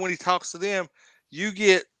 And then when he talks to them, you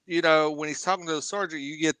get, you know, when he's talking to the sergeant,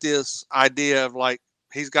 you get this idea of like,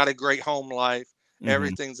 he's got a great home life,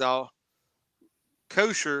 everything's all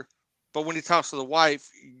kosher. But when he talks to the wife,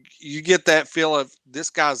 you get that feel of this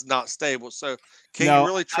guy's not stable. So can you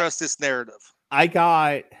really trust this narrative? I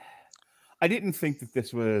didn't think that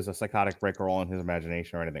this was a psychotic break or all in his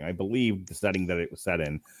imagination or anything. I believed the setting that it was set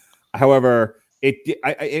in. However,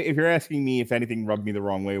 if you're asking me if anything rubbed me the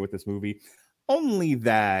wrong way with this movie, only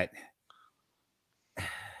that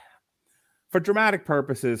for dramatic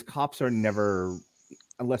purposes, cops are never,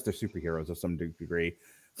 unless they're superheroes of some degree,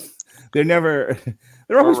 they're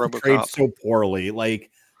always portrayed so poorly. Like,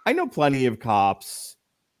 I know plenty of cops,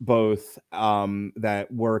 both that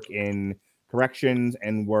work in corrections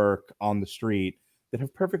and work on the street, that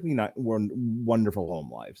have perfectly wonderful home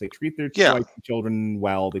lives. They treat their wife and children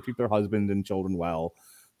well. They treat their husband and children well.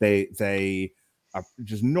 They are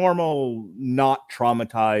just normal, not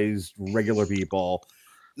traumatized, regular people.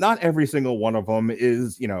 Not every single one of them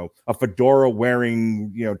is, you know, a fedora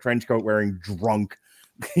wearing, you know, trench coat wearing drunk.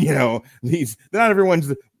 You know, not everyone's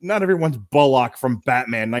Bullock from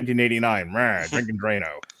Batman 1989, drinking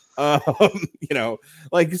Drano. You know,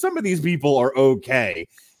 like some of these people are okay,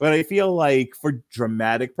 but I feel like for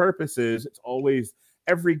dramatic purposes, it's always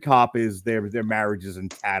every cop is their marriage is in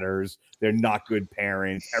tatters. They're not good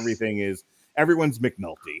parents. Everyone's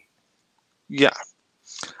McNulty. Yeah,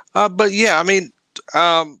 but yeah, I mean,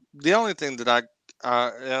 the only thing that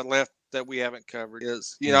I left that we haven't covered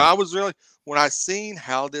is, you know, I was really, when I seen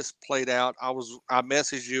how this played out, I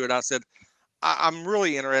messaged you and I said, I'm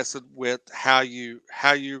really interested with how you're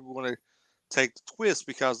going to take the twist,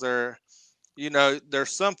 because there's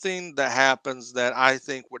something that happens that I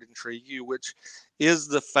think would intrigue you, which is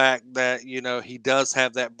the fact that, you know, he does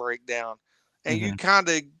have that breakdown, and you kind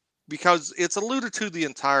of, because it's alluded to the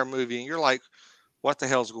entire movie, and you're like, what the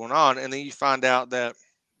hell's going on? And then you find out that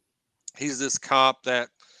he's this cop that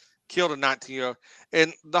killed a 19-year-old,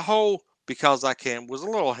 and the whole "because I can" was a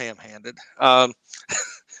little ham-handed.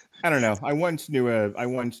 I don't know. I once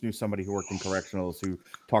knew somebody who worked in correctionals who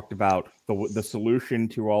talked about the solution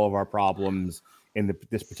to all of our problems in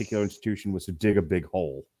this particular institution was to dig a big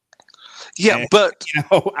hole. Yeah, and, but you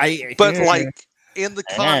know, like in the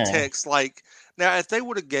context, like now, if they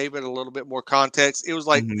would have gave it a little bit more context, it was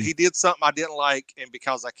like he did something I didn't like, and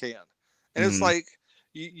because I can, and it's like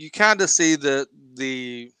you kind of see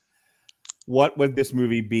the. What would this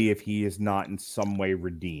movie be if he is not in some way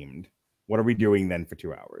redeemed? What are we doing then for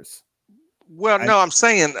 2 hours? Well, no, I'm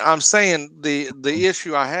saying the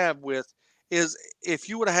issue I have with is if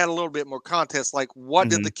you would have had a little bit more context, like what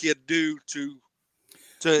did the kid do to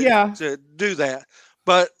do that?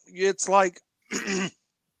 But it's like,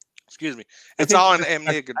 excuse Excuse me. It's all an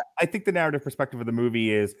amnesia. I think the narrative perspective of the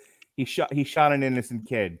movie is he shot an innocent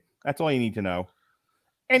kid. That's all you need to know.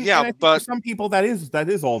 And I think but for some people that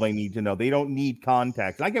is all they need to know. They don't need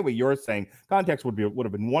context. And I get what you're saying. Context would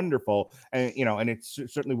have been wonderful, and and it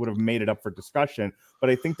certainly would have made it up for discussion. But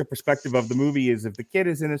I think the perspective of the movie is if the kid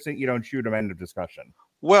is innocent, you don't shoot him. End of discussion.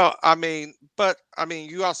 Well,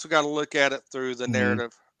 you also got to look at it through the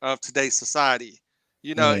narrative of today's society.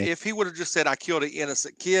 If he would have just said, "I killed an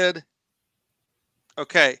innocent kid,"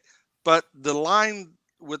 okay, but the line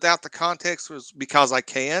without the context was "because I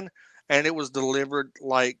can." And it was delivered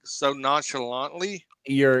like so nonchalantly.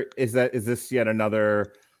 Is this yet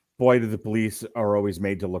another boy to the police are always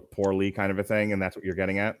made to look poorly kind of a thing? And that's what you're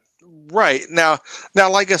getting at? Right. Now,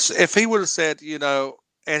 like if he would have said,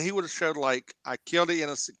 and he would have showed like, I killed an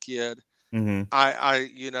innocent kid. Mm-hmm.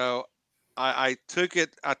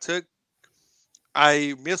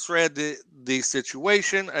 I misread the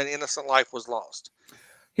situation. An innocent life was lost.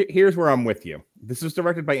 Here's where I'm with you. This is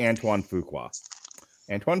directed by Antoine Fuqua.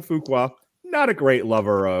 Antoine Fuqua, not a great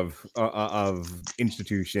lover of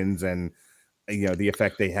institutions and the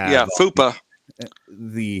effect they have. Yeah, FUPA,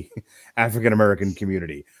 the African American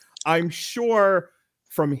community. I'm sure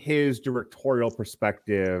from his directorial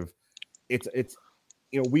perspective, it's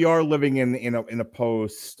we are living in a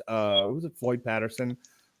post. Was it Floyd Patterson,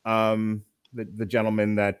 the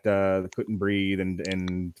gentleman that couldn't breathe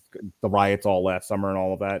and the riots all last summer and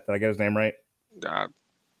all of that? Did I get his name right?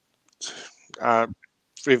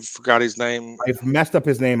 I forgot his name. I've messed up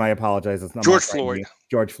his name. I apologize. It's not George Floyd.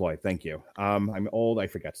 George Floyd. Thank you. I'm old. I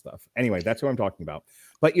forget stuff. Anyway, that's who I'm talking about.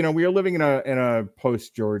 But we are living in a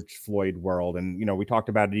post George Floyd world, and we talked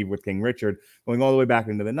about it even with King Richard, going all the way back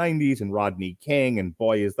into the 90s, and Rodney King, and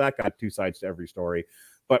boy, is that got two sides to every story.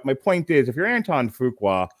 But my point is, if you're Antoine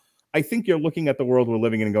Fuqua, I think you're looking at the world we're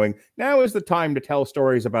living in and going, now is the time to tell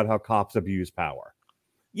stories about how cops abuse power.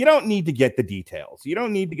 You don't need to get the details. You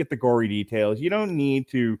don't need to get the gory details. You don't need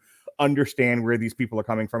to understand where these people are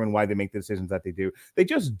coming from and why they make the decisions that they do. They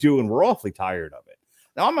just do, and we're awfully tired of it.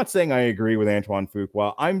 Now, I'm not saying I agree with Antoine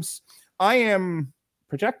Fuqua. I am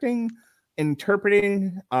projecting,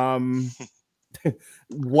 interpreting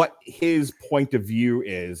what his point of view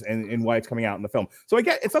is and why it's coming out in the film. So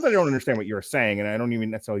it's not that I don't understand what you're saying, and I don't even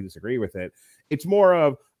necessarily disagree with it. It's more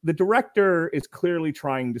of the director is clearly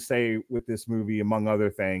trying to say with this movie, among other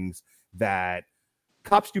things, that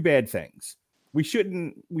cops do bad things. We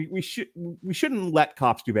shouldn't let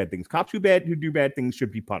cops do bad things. Cops who do bad things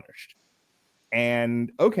should be punished.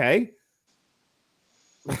 And okay.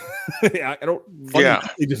 I don't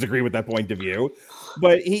fundamentally disagree with that point of view,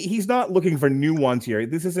 but he's not looking for nuance here.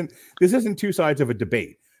 This isn't two sides of a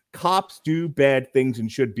debate. Cops do bad things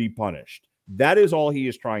and should be punished. That is all he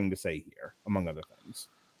is trying to say here, among other things.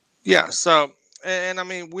 Yeah. So, and I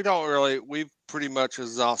mean, we've pretty much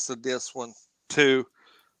exhausted this one to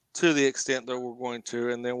the extent that we're going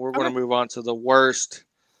to, and then we're going to move on to the worst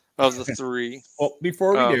of the three. Well,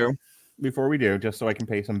 before we do, just so I can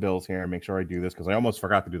pay some bills here and make sure I do this, because I almost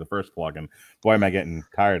forgot to do the first plug, and boy, am I getting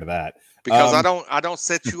tired of that. Because I don't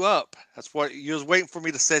set you up. That's what you was waiting for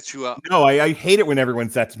me to set you up. No, I hate it when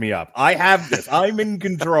everyone sets me up. I have this. I'm in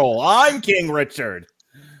control. I'm King Richard.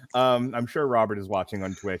 I'm sure Robert is watching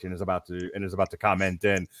on Twitch and is about to comment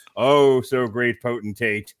in. Oh, so great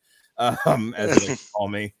potentate, as they call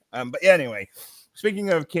me. But anyway,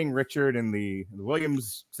 speaking of King Richard and the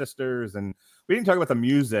Williams sisters, and we didn't talk about the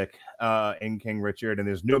music in King Richard, and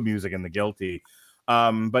there's no music in The Guilty.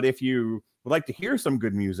 But if you would like to hear some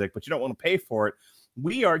good music, but you don't want to pay for it,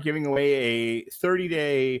 we are giving away a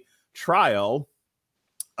 30-day trial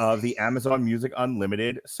of the Amazon Music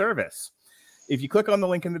Unlimited service. If you click on the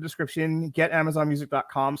link in the description,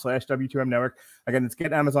 getamazonmusic.com/W2M network. Again, it's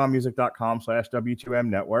getamazonmusic.com/W2M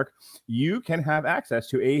network. You can have access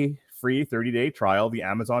to a free 30-day trial of the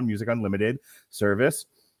Amazon Music Unlimited service.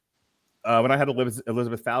 When I had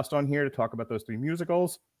Elizabeth Faust on here to talk about those three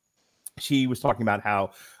musicals, she was talking about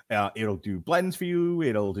how it'll do blends for you.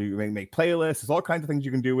 It'll make playlists. There's all kinds of things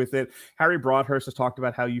you can do with it. Harry Broadhurst has talked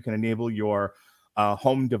about how you can enable your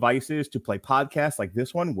home devices to play podcasts like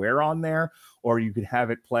this one. We're on there, or you could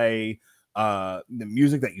have it play the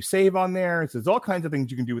music that you save on there. So there's all kinds of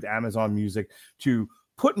things you can do with Amazon Music to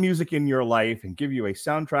put music in your life and give you a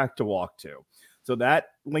soundtrack to walk to. So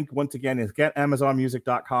that link, once again, is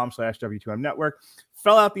getamazonmusic.com/W2M network.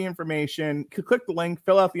 Fill out the information, click the link,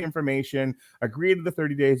 fill out the information, agree to the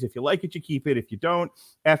 30 days. If you like it, you keep it. If you don't,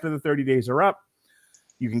 after the 30 days are up,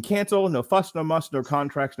 you can cancel. No fuss, no muss, no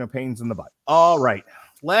contracts, no pains in the butt. All right.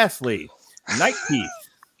 Lastly, Night Teeth,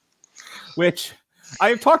 which I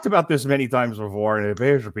have talked about this many times before, and it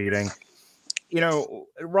bears repeating.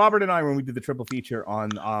 Robert and I, when we did the triple feature on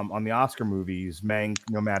the Oscar movies, Mank,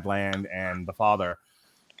 Nomadland, and The Father,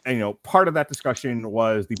 and part of that discussion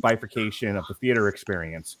was the bifurcation of the theater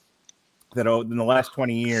experience. That in the last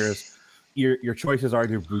 20 years, your choices are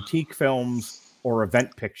either boutique films or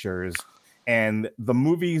event pictures, and the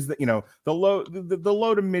movies that the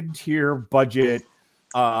low to mid tier budget,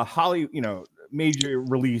 major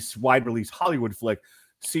release, wide release Hollywood flick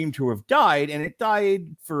seem to have died, and it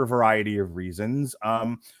died for a variety of reasons.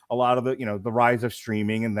 A lot of the rise of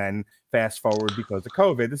streaming, and then fast forward because of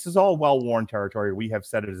COVID. This is all well-worn territory. We have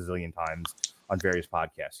said it a zillion times on various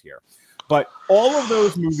podcasts here. But all of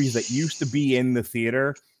those movies that used to be in the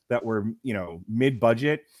theater that were,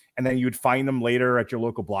 mid-budget, and then you'd find them later at your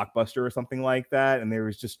local Blockbuster or something like that, and there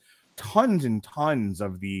was just tons and tons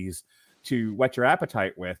of these to whet your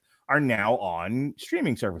appetite with, are now on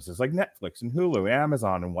streaming services like Netflix and Hulu,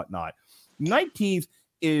 Amazon, and whatnot. Night Teeth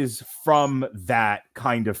is from that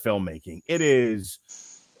kind of filmmaking. It is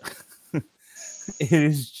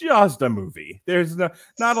just a movie. There's not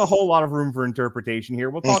a whole lot of room for interpretation here.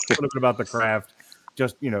 We'll talk a little bit about the craft,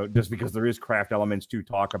 just because there is craft elements to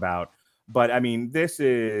talk about. But I mean, this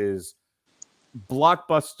is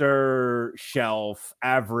blockbuster shelf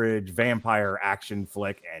average vampire action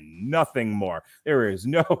flick and nothing more. There is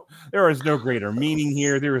no greater meaning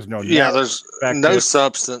here. There is no there's no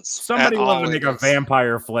substance. Somebody wanted to make a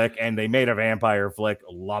vampire flick, and they made a vampire flick,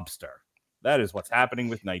 Lobster. That is what's happening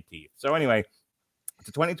with Night Teeth. So anyway, it's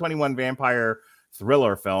a 2021 vampire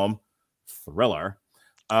thriller film.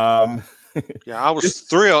 I was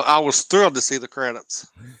thrilled to see the credits.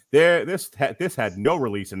 This had no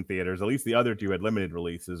release in theaters. At least the other two had limited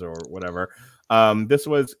releases or whatever. This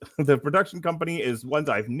was the production company is ones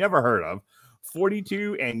I've never heard of.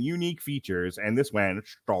 42 and unique features, and this went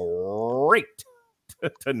straight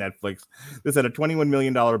to Netflix. This had a $21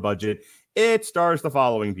 million budget. It stars the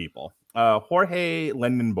following people: Jorge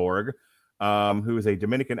Landenborg, who is a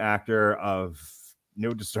Dominican actor of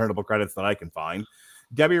no discernible credits that I can find.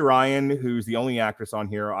 Debbie Ryan, who's the only actress on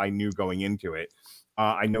here I knew going into it.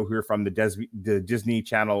 I know her from the Disney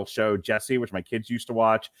Channel show Jessie, which my kids used to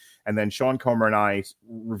watch. And then Sean Comer and I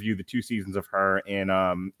reviewed the 2 seasons of her in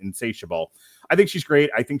Insatiable. I think she's great.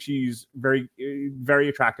 I think she's very, very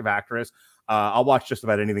attractive actress. I'll watch just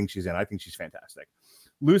about anything she's in. I think she's fantastic.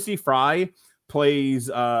 Lucy Fry plays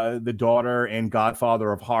the daughter and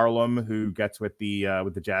godfather of Harlem, who gets with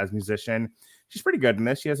the jazz musician. She's pretty good in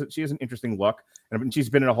this. She has an interesting look, and she's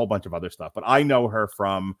been in a whole bunch of other stuff. But I know her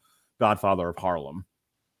from Godfather of Harlem,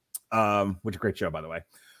 which is a great show, by the way.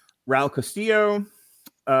 Raul Castillo,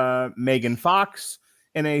 Megan Fox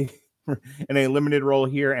in a limited role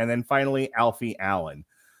here, and then finally Alfie Allen.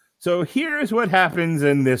 So here's what happens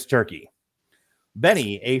in this turkey.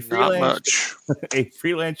 Benny, a freelance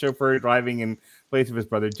chauffeur driving in place of his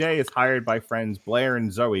brother Jay, is hired by friends Blair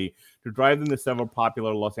and Zoe to drive them to several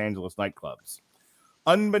popular Los Angeles nightclubs.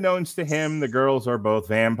 Unbeknownst to him, the girls are both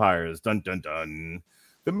vampires. Dun, dun, dun.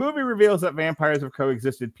 The movie reveals that vampires have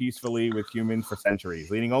coexisted peacefully with humans for centuries,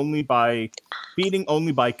 feeding only by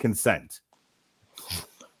consent.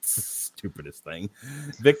 Stupidest thing.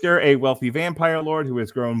 Victor, a wealthy vampire lord who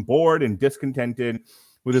has grown bored and discontented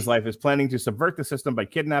with his life, is planning to subvert the system by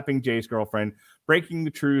kidnapping Jay's girlfriend, breaking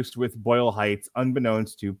the truce with Boyle Heights.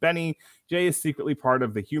 Unbeknownst to Benny, Jay is secretly part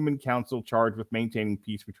of the human council charged with maintaining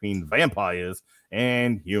peace between vampires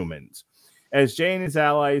and humans. As Jay and his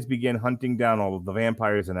allies begin hunting down all of the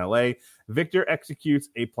vampires in LA, Victor executes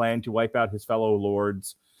a plan to wipe out his fellow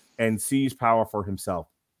lords and seize power for himself,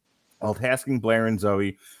 while tasking Blair and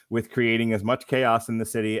Zoe with creating as much chaos in the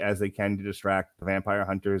city as they can to distract the vampire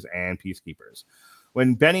hunters and peacekeepers.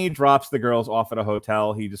 When Benny drops the girls off at a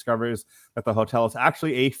hotel, he discovers that the hotel is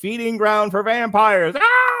actually a feeding ground for vampires.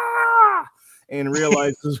 And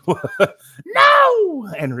realizes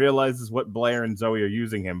what Blair and Zoe are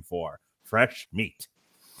using him for: fresh meat.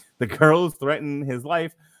 The girls threaten his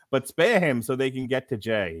life, but spare him so they can get to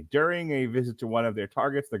Jay. During a visit to one of their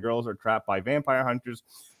targets, the girls are trapped by vampire hunters,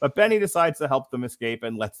 but Benny decides to help them escape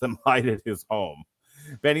and lets them hide at his home.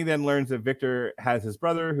 Benny then learns that Victor has his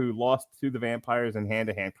brother who lost to the vampires in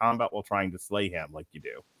hand-to-hand combat while trying to slay him, like you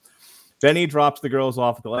do. Benny drops the girls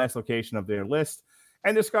off at the last location of their list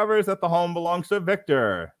and discovers that the home belongs to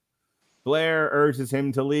Victor. Blair urges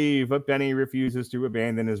him to leave, but Benny refuses to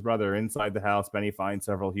abandon his brother. Inside the house, Benny finds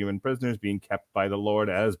several human prisoners being kept by the Lord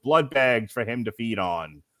as blood bags for him to feed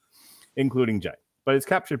on, including Jay, but is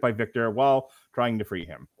captured by Victor while trying to free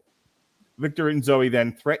him. Victor and Zoe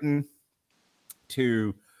then threaten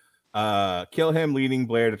to kill him, leading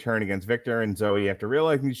Blair to turn against Victor and Zoe. After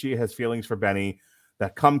realizing she has feelings for Benny,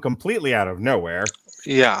 that come completely out of nowhere.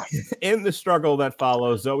 Yeah. In the struggle that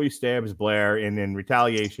follows, Zoe stabs Blair, and in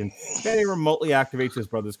retaliation, Benny remotely activates his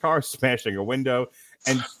brother's car, smashing a window,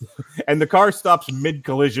 and the car stops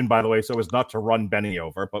mid-collision, by the way, so as not to run Benny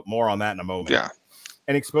over, but more on that in a moment. Yeah.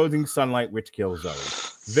 And exposing sunlight, which kills Zoe.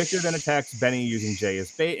 Victor then attacks Benny using Jay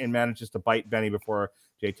as bait and manages to bite Benny before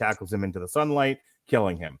Jay tackles him into the sunlight,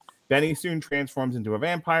 killing him. Benny soon transforms into a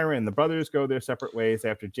vampire, and the brothers go their separate ways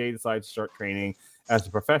after Jay decides to start training as a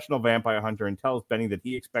professional vampire hunter and tells Benny that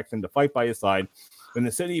he expects him to fight by his side when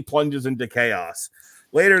the city plunges into chaos.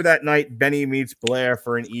 Later that night, Benny meets Blair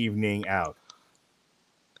for an evening out.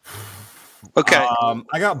 Okay.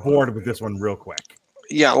 I got bored with this one real quick.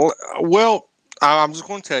 Yeah. Well, I'm just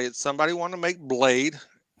going to tell you, somebody wanted to make Blade,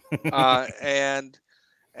 and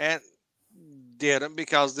didn't,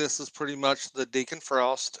 because this is pretty much the Deacon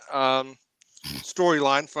Frost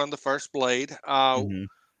storyline from the first Blade.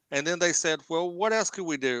 And then they said, well, what else could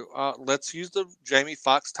we do? Let's use the Jamie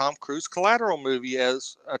Foxx, Tom Cruise Collateral movie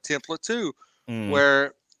as a template too,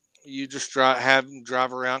 where you just have him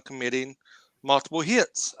drive around committing multiple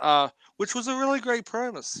hits, which was a really great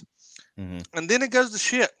premise. And then it goes to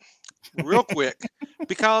shit real quick,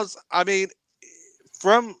 because, I mean,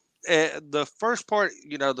 from the first part,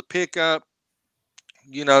 the pickup,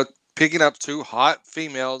 picking up two hot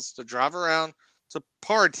females to drive around to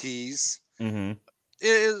parties,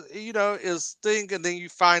 is thing, and then you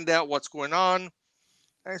find out what's going on,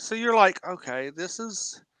 and so you're like, okay, this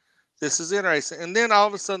is interesting. And then all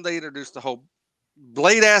of a sudden they introduce the whole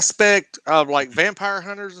Blade aspect of like vampire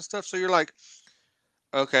hunters and stuff, so you're like,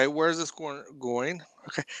 okay, where's this going?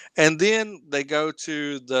 Okay, and then they go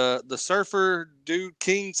to the surfer dude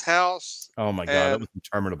King's house. Oh my god, that was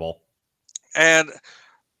interminable. And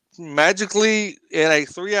magically, in a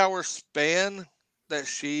 3-hour span, that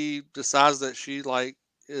she decides that she like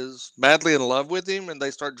is madly in love with him, and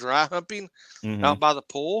they start dry humping out by the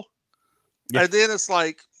pool. And then it's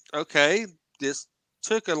like, okay, this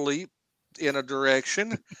took a leap in a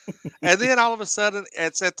direction. And then all of a sudden,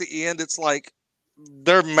 it's at the end, it's like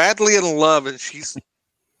they're madly in love, and she's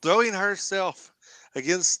throwing herself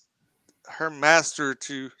against her master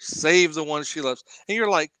to save the one she loves. And you're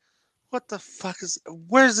like, what the fuck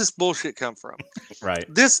where's this bullshit come from? Right.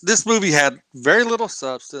 This movie had very little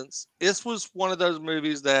substance. This was one of those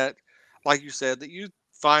movies that, like you said, that you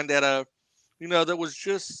find at that was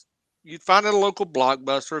just, you'd find at a local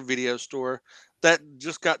Blockbuster or video store that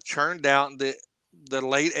just got churned out in the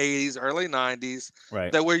late 80s, early 90s.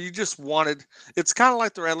 Right. That where you just wanted, it's kind of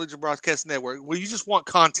like the Religion Broadcast Network, where you just want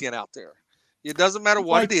content out there. It doesn't matter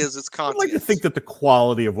what it is, it's content. I'd like to think that the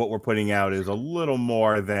quality of what we're putting out is a little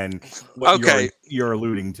more than what you're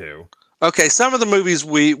alluding to. Okay, some of the movies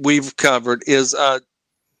we've covered is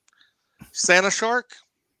Santa Shark.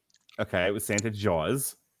 Okay, it was Santa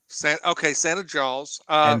Jaws. Santa Jaws.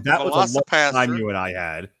 And that was a long time you and I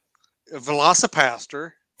had.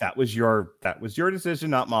 Velocipaster. That was your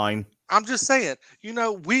decision, not mine. I'm just saying,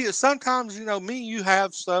 we sometimes, me and you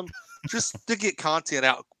have some just to get content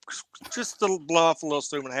out, just to blow off a little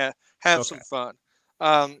steam and have some fun.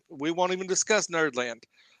 We won't even discuss Nerdland.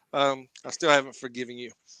 I still haven't forgiven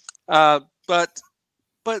you. But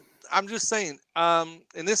I'm just saying, and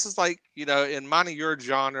this is like, in mine of your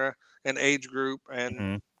genre and age group,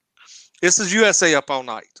 and this is USA Up All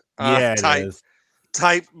Night.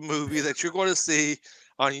 Type movie that you're going to see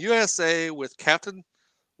on USA with Captain,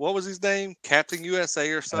 what was his name? Captain USA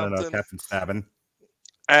or something? I don't know, Captain Stabbin.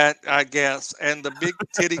 I guess, and the big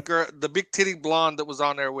titty girl, the big titty blonde that was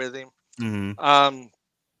on there with him. And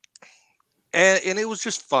it was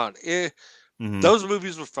just fun. Those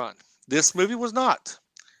movies were fun. This movie was not.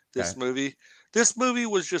 This movie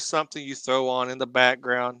was just something you throw on in the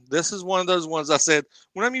background. This is one of those ones I said,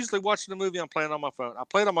 when I'm usually watching a movie, I'm playing on my phone. I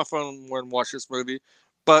played on my phone when I watched this movie,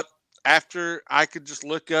 but after I could just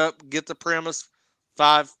look up, get the premise,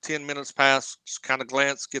 5-10 minutes pass, just kind of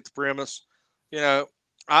glance, get the premise.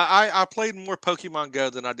 I played more Pokemon Go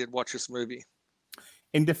than I did watch this movie.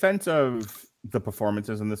 In defense of the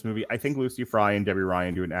performances in this movie, I think Lucy Fry and Debbie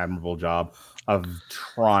Ryan do an admirable job of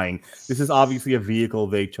trying. This is obviously a vehicle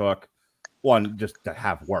they took, one, just to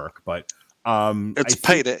have work, but it's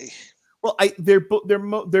payday. Well,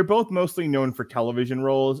 they're both mostly known for television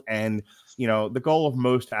roles, and the goal of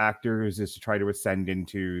most actors is to try to ascend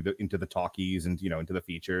into the talkies and into the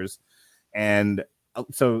features, and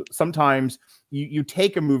so sometimes you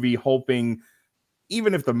take a movie hoping,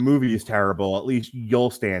 even if the movie is terrible, at least you'll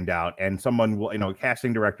stand out, and someone will, a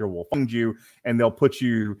casting director will find you, and they'll put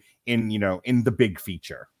you in the big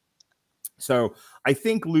feature. So I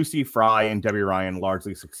think Lucy Fry and Debbie Ryan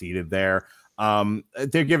largely succeeded there.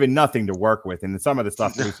 They're given nothing to work with, and some of the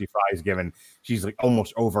stuff Lucy Fry is given, she's like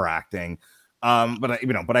almost overacting. But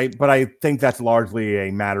I think that's largely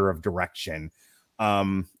a matter of direction.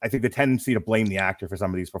 I think the tendency to blame the actor for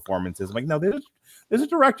some of these performances, I'm like, no, there's a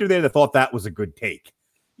director there that thought that was a good take.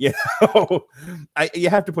 You know, you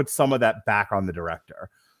have to put some of that back on the director.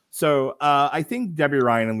 So I think Debbie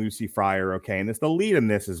Ryan and Lucy Fry are okay in this. The lead in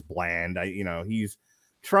this is bland. He's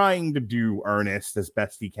trying to do Ernest as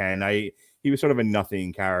best he can. He was sort of a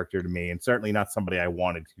nothing character to me, and certainly not somebody I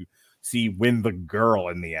wanted to see win the girl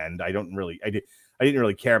in the end. I didn't really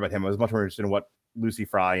care about him. I was much more interested in what Lucy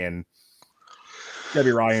Fry and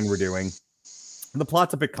Debbie Ryan were doing. The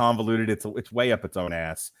plot's a bit convoluted. It's way up its own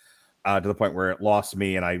ass. To the point where it lost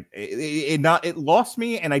me, and it lost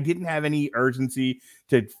me, and I didn't have any urgency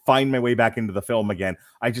to find my way back into the film again.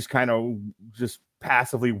 I just kind of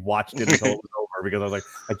passively watched it until it was over because I was like,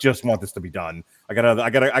 I just want this to be done. I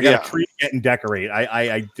gotta treat, get, and decorate.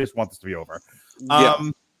 I just want this to be over. Yeah.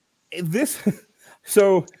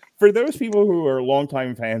 So for those people who are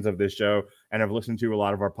longtime fans of this show and have listened to a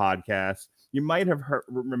lot of our podcasts, you might have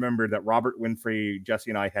remembered that Robert Winfrey,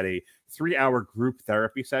 Jesse, and I had a 3-hour group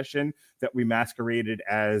therapy session that we masqueraded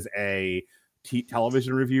as a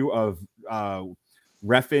television review of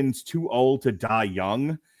Refn's Too Old to Die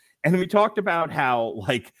Young. And we talked about how,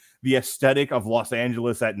 like, the aesthetic of Los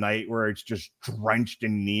Angeles at night, where it's just drenched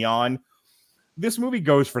in neon. This movie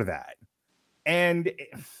goes for that. And,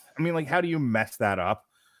 I mean, like, how do you mess that up?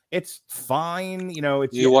 It's fine.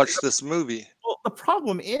 You watch this movie. Well, the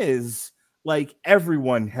problem is, like,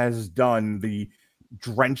 everyone has done the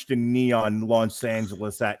drenched in neon Los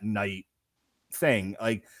Angeles at night thing.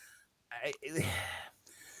 Like,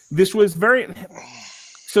 this was very.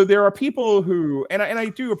 So there are people who, and I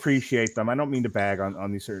do appreciate them. I don't mean to bag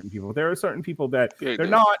on these certain people. There are certain people that they're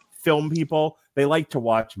not film people. They like to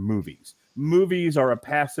watch movies. Movies are a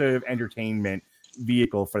passive entertainment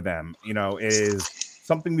vehicle for them. It is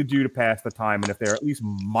something to do to pass the time. And if they're at least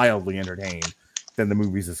mildly entertained, then the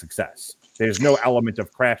movie's a success. There's no element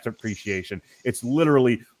of craft appreciation. It's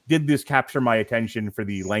literally, did this capture my attention for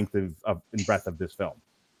the length of and breadth of this film?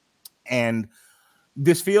 And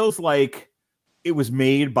this feels like it was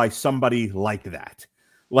made by somebody like that.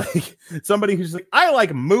 Like somebody who's like, I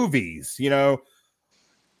like movies,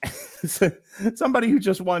 somebody who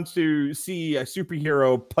just wants to see a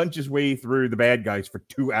superhero punch his way through the bad guys for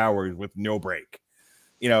 2 hours with no break.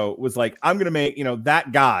 Was like, I'm going to make,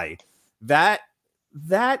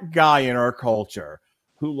 that guy in our culture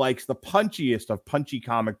who likes the punchiest of punchy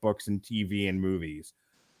comic books and TV and movies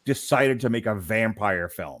decided to make a vampire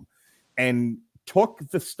film and took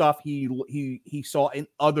the stuff he saw in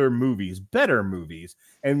other movies, better movies,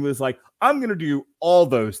 and was like, I'm going to do all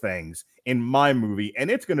those things in my movie, and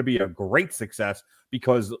it's going to be a great success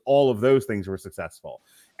because all of those things were successful.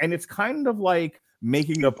 And it's kind of like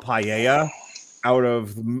making a paella out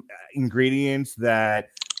of ingredients that...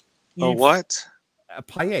 What? A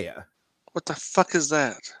paella. What the fuck is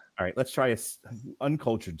that? All right, let's try a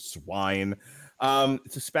uncultured swine.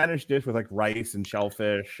 It's a Spanish dish with like rice and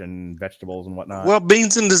shellfish and vegetables and whatnot. Well,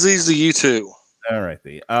 beans and disease to you too. All right,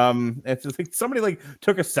 it's just like somebody like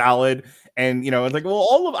took a salad and it's like,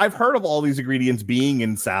 well, I've heard of all these ingredients being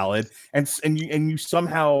in salad, and you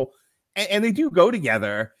somehow and they do go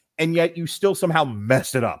together, and yet you still somehow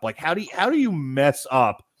messed it up. Like how do you mess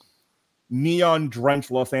up neon drenched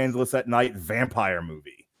Los Angeles at night vampire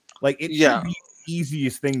movie? Like it should be the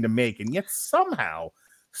easiest thing to make, and yet somehow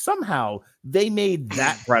they made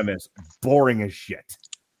that premise boring as shit.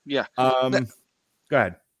 Yeah. Go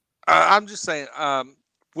ahead. I'm just saying,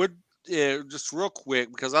 just real quick,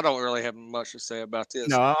 because I don't really have much to say about this.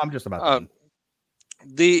 No, I'm just about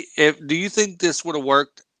do you think this would have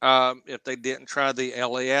worked if they didn't try the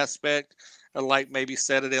LA aspect and like maybe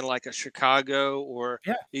set it in like a Chicago or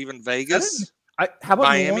even Vegas? How about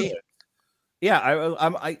Miami?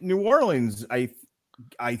 New Orleans.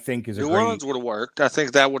 I think is New Orleans would have worked. I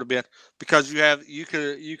think that would have been because you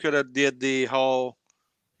could have did the whole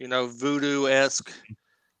voodoo-esque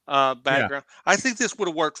background. Yeah. I think this would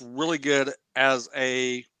have worked really good as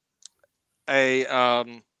a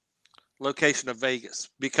location of Vegas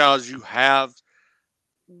because you have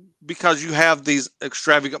these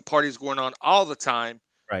extravagant parties going on all the time.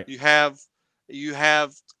 Right. You have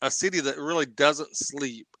a city that really doesn't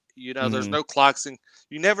sleep. There's no clocks, and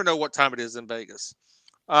you never know what time it is in Vegas.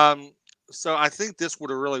 So I think this would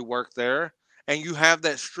have really worked there. And you have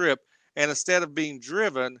that strip, and instead of being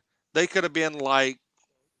driven, they could have been like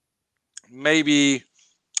maybe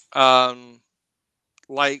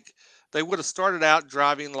like they would have started out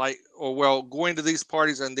driving going to these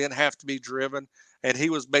parties and then have to be driven. and he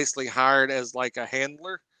was basically hired as like a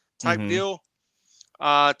handler type deal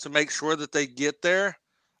to make sure that they get there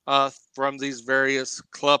from these various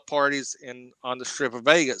club parties on the Strip of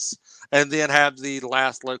Vegas, and then have the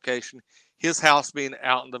last location, his house, being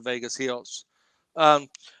out in the Vegas hills.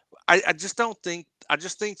 I just don't think. I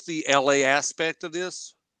just think the LA aspect of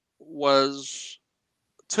this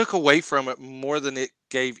took away from it more than it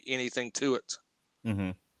gave anything to it.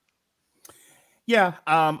 Mm-hmm. Yeah,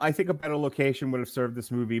 I think a better location would have served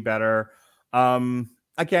this movie better.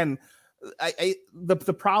 Again,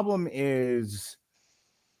 the problem is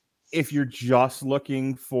if you're just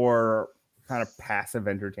looking for kind of passive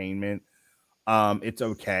entertainment, it's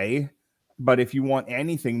okay. But if you want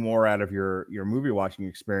anything more out of your movie watching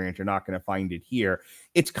experience, you're not going to find it here.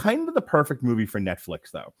 It's kind of the perfect movie for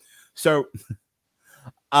Netflix, though. So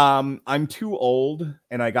I'm too old,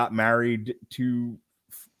 and I got married too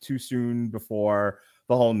soon before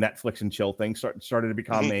the whole Netflix and chill thing started to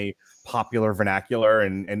become a popular vernacular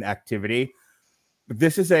and activity.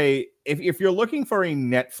 This is if you're looking for a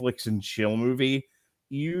Netflix and chill movie,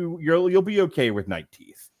 you'll be okay with Night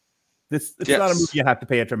Teeth. It's not a movie you have to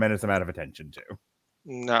pay a tremendous amount of attention to.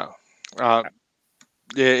 No,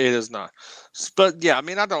 it is not. But yeah, I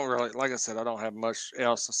mean, I don't really, like I said, I don't have much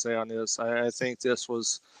else to say on this. I think this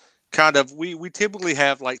was kind of, we typically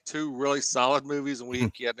have like two really solid movies, and we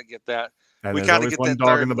get to get that. And we kind of get that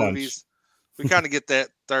third movies. We kind of get that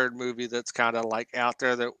third movie that's kind of like out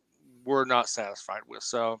there that we're not satisfied with.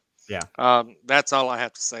 So yeah, that's all I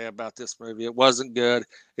have to say about this movie. It wasn't good.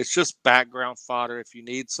 It's just background fodder. If you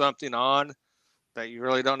need something on that you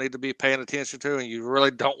really don't need to be paying attention to, and you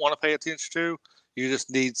really don't want to pay attention to, you just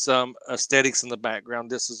need some aesthetics in the background,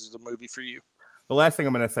 this is the movie for you. The last thing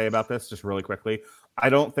I'm going to say about this, just really quickly, I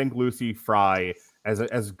don't think Lucy Fry,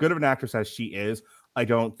 as good of an actress as she is, I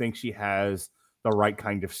don't think she has the right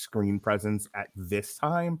kind of screen presence at this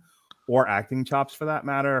time, or acting chops for that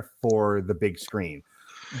matter, for the big screen.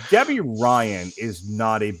 Debbie Ryan is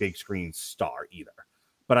not a big screen star either,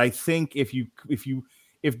 but I think if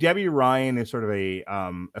Debbie Ryan is sort of a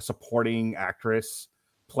supporting actress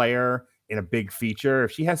player in a big feature,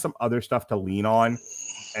 if she has some other stuff to lean on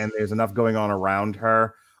and there's enough going on around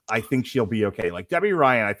her, I think she'll be okay. Like Debbie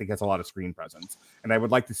Ryan, I think has a lot of screen presence, and I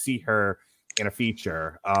would like to see her in a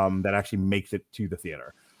feature that actually makes it to the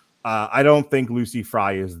theater. I don't think Lucy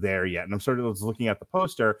Fry is there yet. And I'm sort of looking at the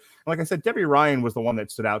poster. And like I said, Debbie Ryan was the one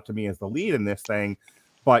that stood out to me as the lead in this thing.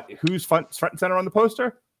 But who's front and center on the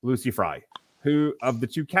poster? Lucy Fry. Who, of the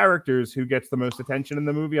two characters, who gets the most attention in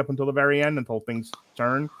the movie up until the very end, until things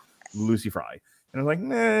turn? Lucy Fry. And I was like,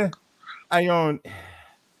 nah, I don't.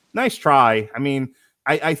 Nice try. I mean,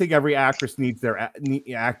 I think every actress needs their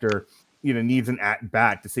actor, needs an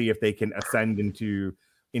at-bat to see if they can ascend into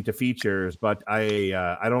features, but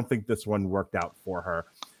I don't think this one worked out for her.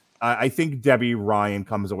 I think Debbie Ryan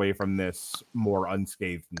comes away from this more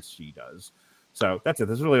unscathed than she does. So that's it.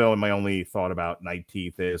 This is really my only thought about Night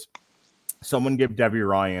Teeth is someone give Debbie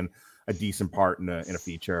Ryan a decent part in a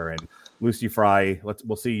feature, and Lucy Fry.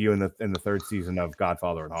 We'll see you in the third season of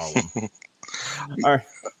Godfather in Harlem. All right,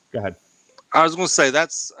 go ahead. I was going to say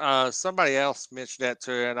that's somebody else mentioned that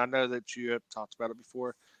too, and I know that you have talked about it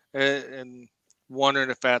before, and wondering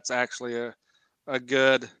if that's actually a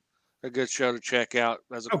good show to check out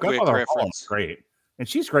as a quick reference. Great, and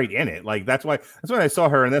she's great in it. Like that's when I saw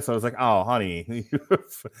her in this, I was like, oh, honey,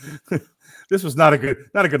 this was not a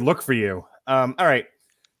good look for you. All right,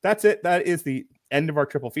 that's it. That is the end of our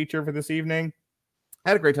triple feature for this evening. I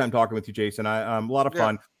had a great time talking with you, Jason. A lot of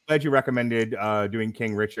fun. Glad you recommended doing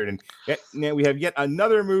King Richard, and we have yet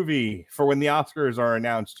another movie for when the Oscars are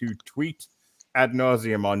announced to tweet ad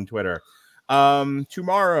nauseum on Twitter.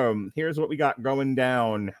 Tomorrow, here's what we got going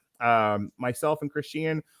down. Myself and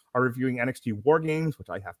Christian are reviewing NXT War Games, which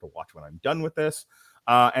I have to watch when I'm done with this.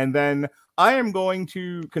 And then I am going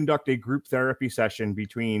to conduct a group therapy session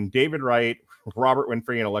between David Wright, Robert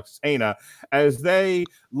Winfrey, and Alexis Hejna as they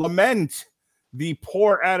lament the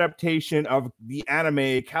poor adaptation of the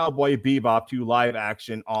anime Cowboy Bebop to live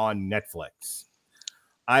action on Netflix.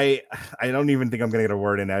 I don't even think I'm going to get a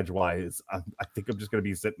word in edgewise. I think I'm just going to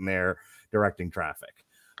be sitting there directing traffic.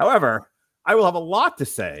 However, I will have a lot to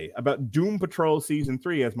say about Doom Patrol Season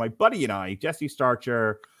 3 as my buddy and I, Jesse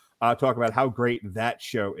Starcher, talk about how great that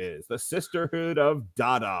show is. The Sisterhood of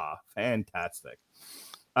Dada. Fantastic.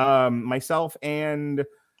 Myself and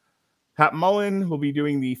Pat Mullen will be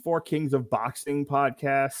doing the Four Kings of Boxing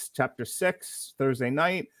podcast, Chapter 6, Thursday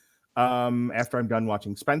night. After I'm done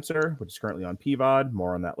watching Spencer, which is currently on PVOD.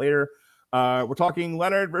 More on that later. We're talking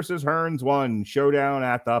Leonard versus Hearns 1, Showdown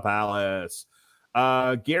at the Palace.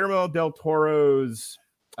 Guillermo del Toro's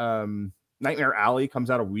Nightmare Alley comes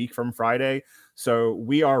out a week from Friday, so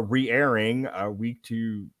we are re-airing a week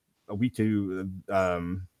to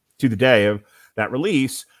the day of that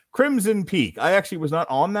release. Crimson Peak. I actually was not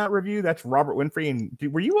on that review. That's Robert Winfrey. And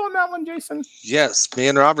were you on that one, Jason? Yes, me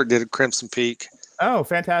and Robert did a Crimson Peak. Oh,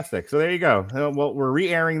 fantastic. So there you go. Well, we're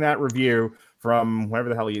re-airing that review from whatever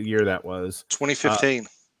the hell year that was. 2015.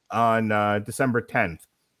 On December 10th.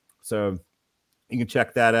 So you can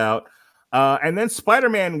check that out. And then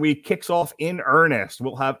Spider-Man Week kicks off in earnest.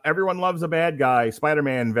 We'll have Everyone Loves a Bad Guy,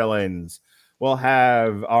 Spider-Man villains. We'll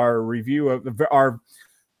have our review of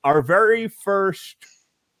our very first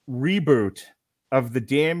reboot of the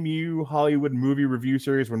Damn You Hollywood movie review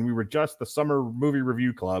series when we were just the Summer Movie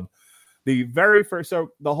Review Club. The very first, so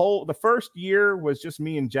the first year was just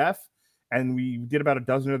me and Jeff, and we did about a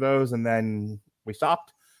dozen of those, and then we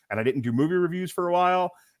stopped, and I didn't do movie reviews for a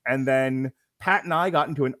while, and then Pat and I got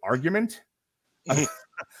into an argument.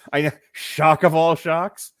 I know, shock of all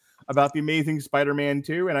shocks, about The Amazing Spider-Man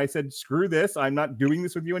 2, and I said, screw this, I'm not doing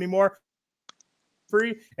this with you anymore.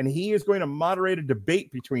 And he is going to moderate a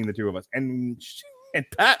debate between the two of us. And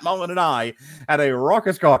Pat Mullen and I had a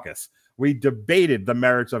raucous caucus. We debated the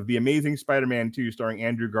merits of The Amazing Spider-Man 2 starring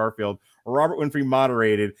Andrew Garfield. Robert Winfrey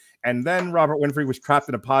moderated, and then Robert Winfrey was trapped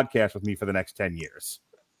in a podcast with me for the next 10 years.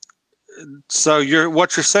 So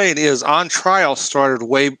what you're saying is On Trial started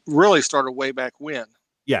way back when.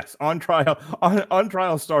 Yes, On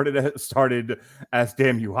Trial started as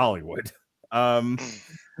Damn You Hollywood.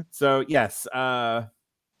 So yes, fun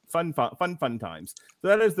times. So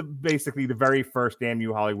that is basically the very first Damn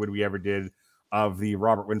You Hollywood we ever did of the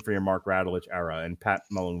Robert Winfrey and Mark Radulich era, and Pat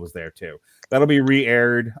Mullen was there too. That'll be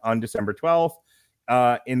re-aired on December 12th.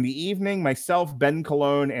 In the evening, myself, Ben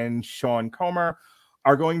Cologne, and Sean Comer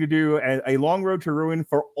are going to do a Long Road to Ruin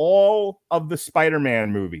for all of the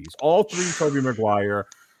Spider-Man movies, all three Tobey Maguire,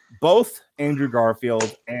 both Andrew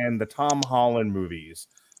Garfield, and the Tom Holland movies.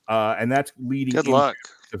 And that's leading Good luck.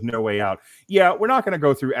 Of No Way Out. Yeah, we're not going to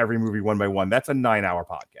go through every movie one by one. That's a 9-hour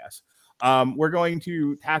podcast. We're going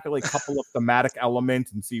to tackle a couple of thematic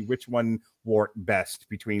elements and see which one worked best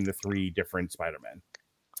between the three different Spider-Men.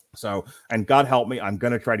 So, and God help me, I'm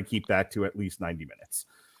going to try to keep that to at least 90 minutes.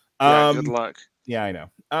 Good luck. Yeah, I know.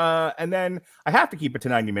 And then I have to keep it to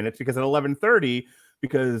 90 minutes because at 11:30,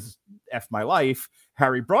 because F my life,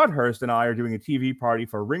 Harry Broadhurst and I are doing a TV party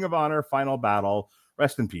for Ring of Honor Final Battle.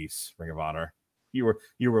 Rest in peace, Ring of Honor. You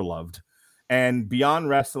were loved. And Beyond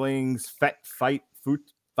Wrestling's Fight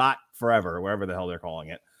Forever, wherever the hell they're calling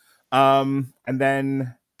it. And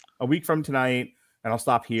then a week from tonight, and I'll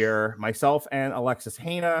stop here, myself and Alexis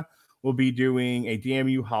Haina will be doing a Damn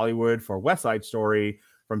You Hollywood for West Side Story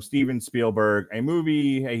from Steven Spielberg, a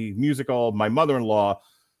musical my mother-in-law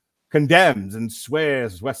condemns and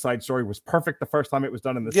swears West Side Story was perfect the first time it was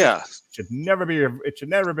done in the yeah. It should never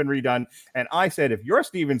have been redone. And I said, if you're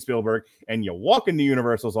Steven Spielberg and you walk into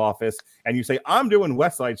Universal's office and you say, I'm doing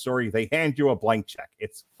West Side Story, they hand you a blank check.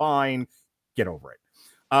 It's fine. Get over it.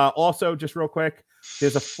 Also, just real quick,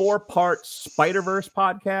 there's a 4-part Spider-Verse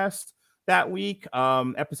podcast that week,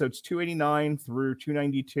 episodes 289 through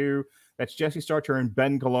 292. That's Jesse Starcher and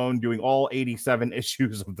Ben Cologne doing all 87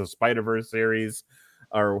 issues of the Spider-Verse series,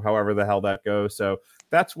 or however the hell that goes. So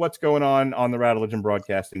that's what's going on the Radulich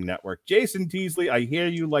Broadcasting Network. Jason Teasley, I hear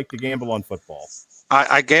you like to gamble on football.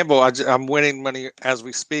 I gamble. I'm winning money as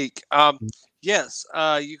we speak. Yes,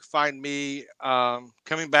 you can find me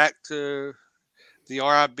coming back to the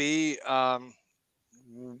RIB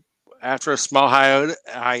after a small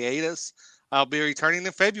hiatus. I'll be returning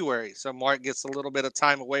in February, so Mark gets a little bit of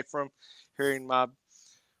time away from hearing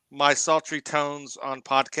my sultry tones on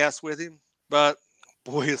podcasts with him. But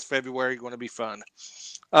boy, is February going to be fun.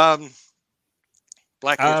 Black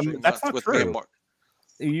History that's Month not with true. me and Mark.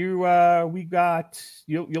 You'll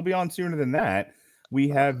be on sooner than that. We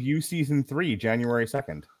have You Season 3, January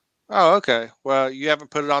 2nd. Oh, okay. Well, you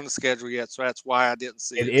haven't put it on the schedule yet, so that's why I didn't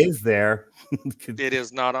see it. It is there. It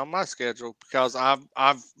is not on my schedule because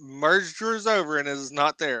I've merged yours over and it is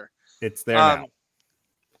not there. It's there now.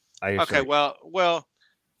 Okay. Well,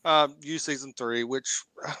 You Season 3, which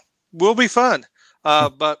will be fun.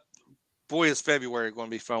 But boy, is February going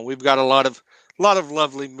to be fun. We've got a lot of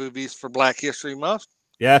lovely movies for Black History Month.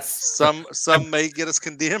 Yes. Some may get us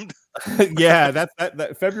condemned. Yeah,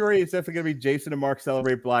 that February is definitely going to be Jason and Mark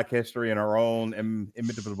celebrate Black history in our own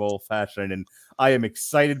imitable fashion, and I am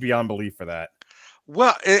excited beyond belief for that.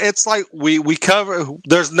 Well, it's like we cover.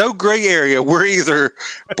 There's no gray area. We're either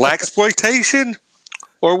black exploitation,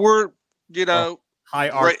 or we're high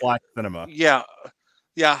art black cinema. Yeah,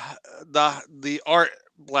 the art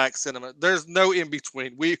black cinema. There's no in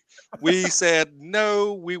between. We said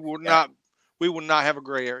no. We will not. We will not have a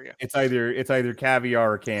gray area. It's either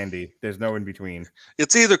caviar or candy. There's no in between.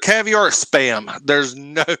 It's either caviar or spam. There's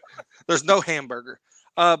no hamburger.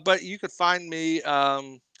 But you could find me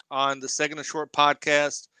on the Second and Short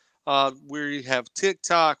podcast. We have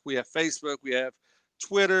TikTok, we have Facebook, we have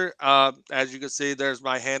Twitter. As you can see, there's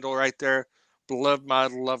my handle right there. Love my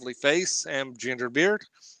lovely face and ginger beard.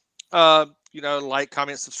 Like,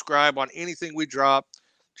 comment, subscribe on anything we drop.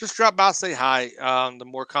 Just drop by, say hi. The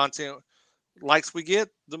more content likes we get,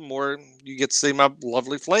 the more you get to see my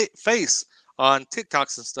lovely face on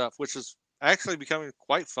TikToks and stuff, which is actually becoming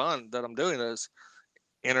quite fun that I'm doing this.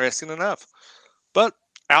 Interesting enough. But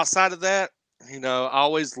outside of that, I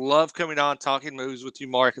always love coming on talking movies with you,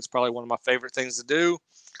 Mark. It's probably one of my favorite things to do.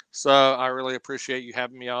 So I really appreciate you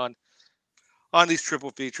having me on these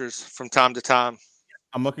triple features from time to time.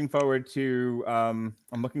 I'm looking forward to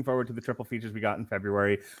the triple features we got in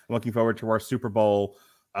February. I'm looking forward to our Super Bowl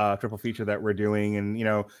triple feature that we're doing. And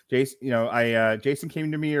Jason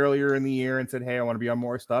came to me earlier in the year and said, hey, I want to be on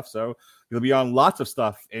more stuff. So you'll be on lots of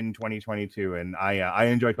stuff in 2022. And I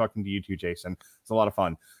enjoy talking to you too, Jason. It's a lot of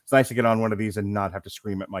fun. It's nice to get on one of these and not have to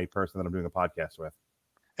scream at my person that I'm doing a podcast with.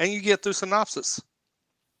 And you get through synopsis.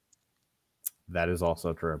 That is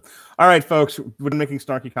also true. All right, folks, we're making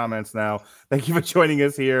snarky comments now. Thank you for joining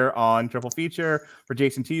us here on Triple Feature. For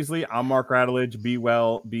Jason Teasley, I'm Mark Radulich. Be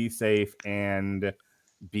well, be safe, and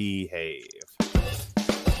behave.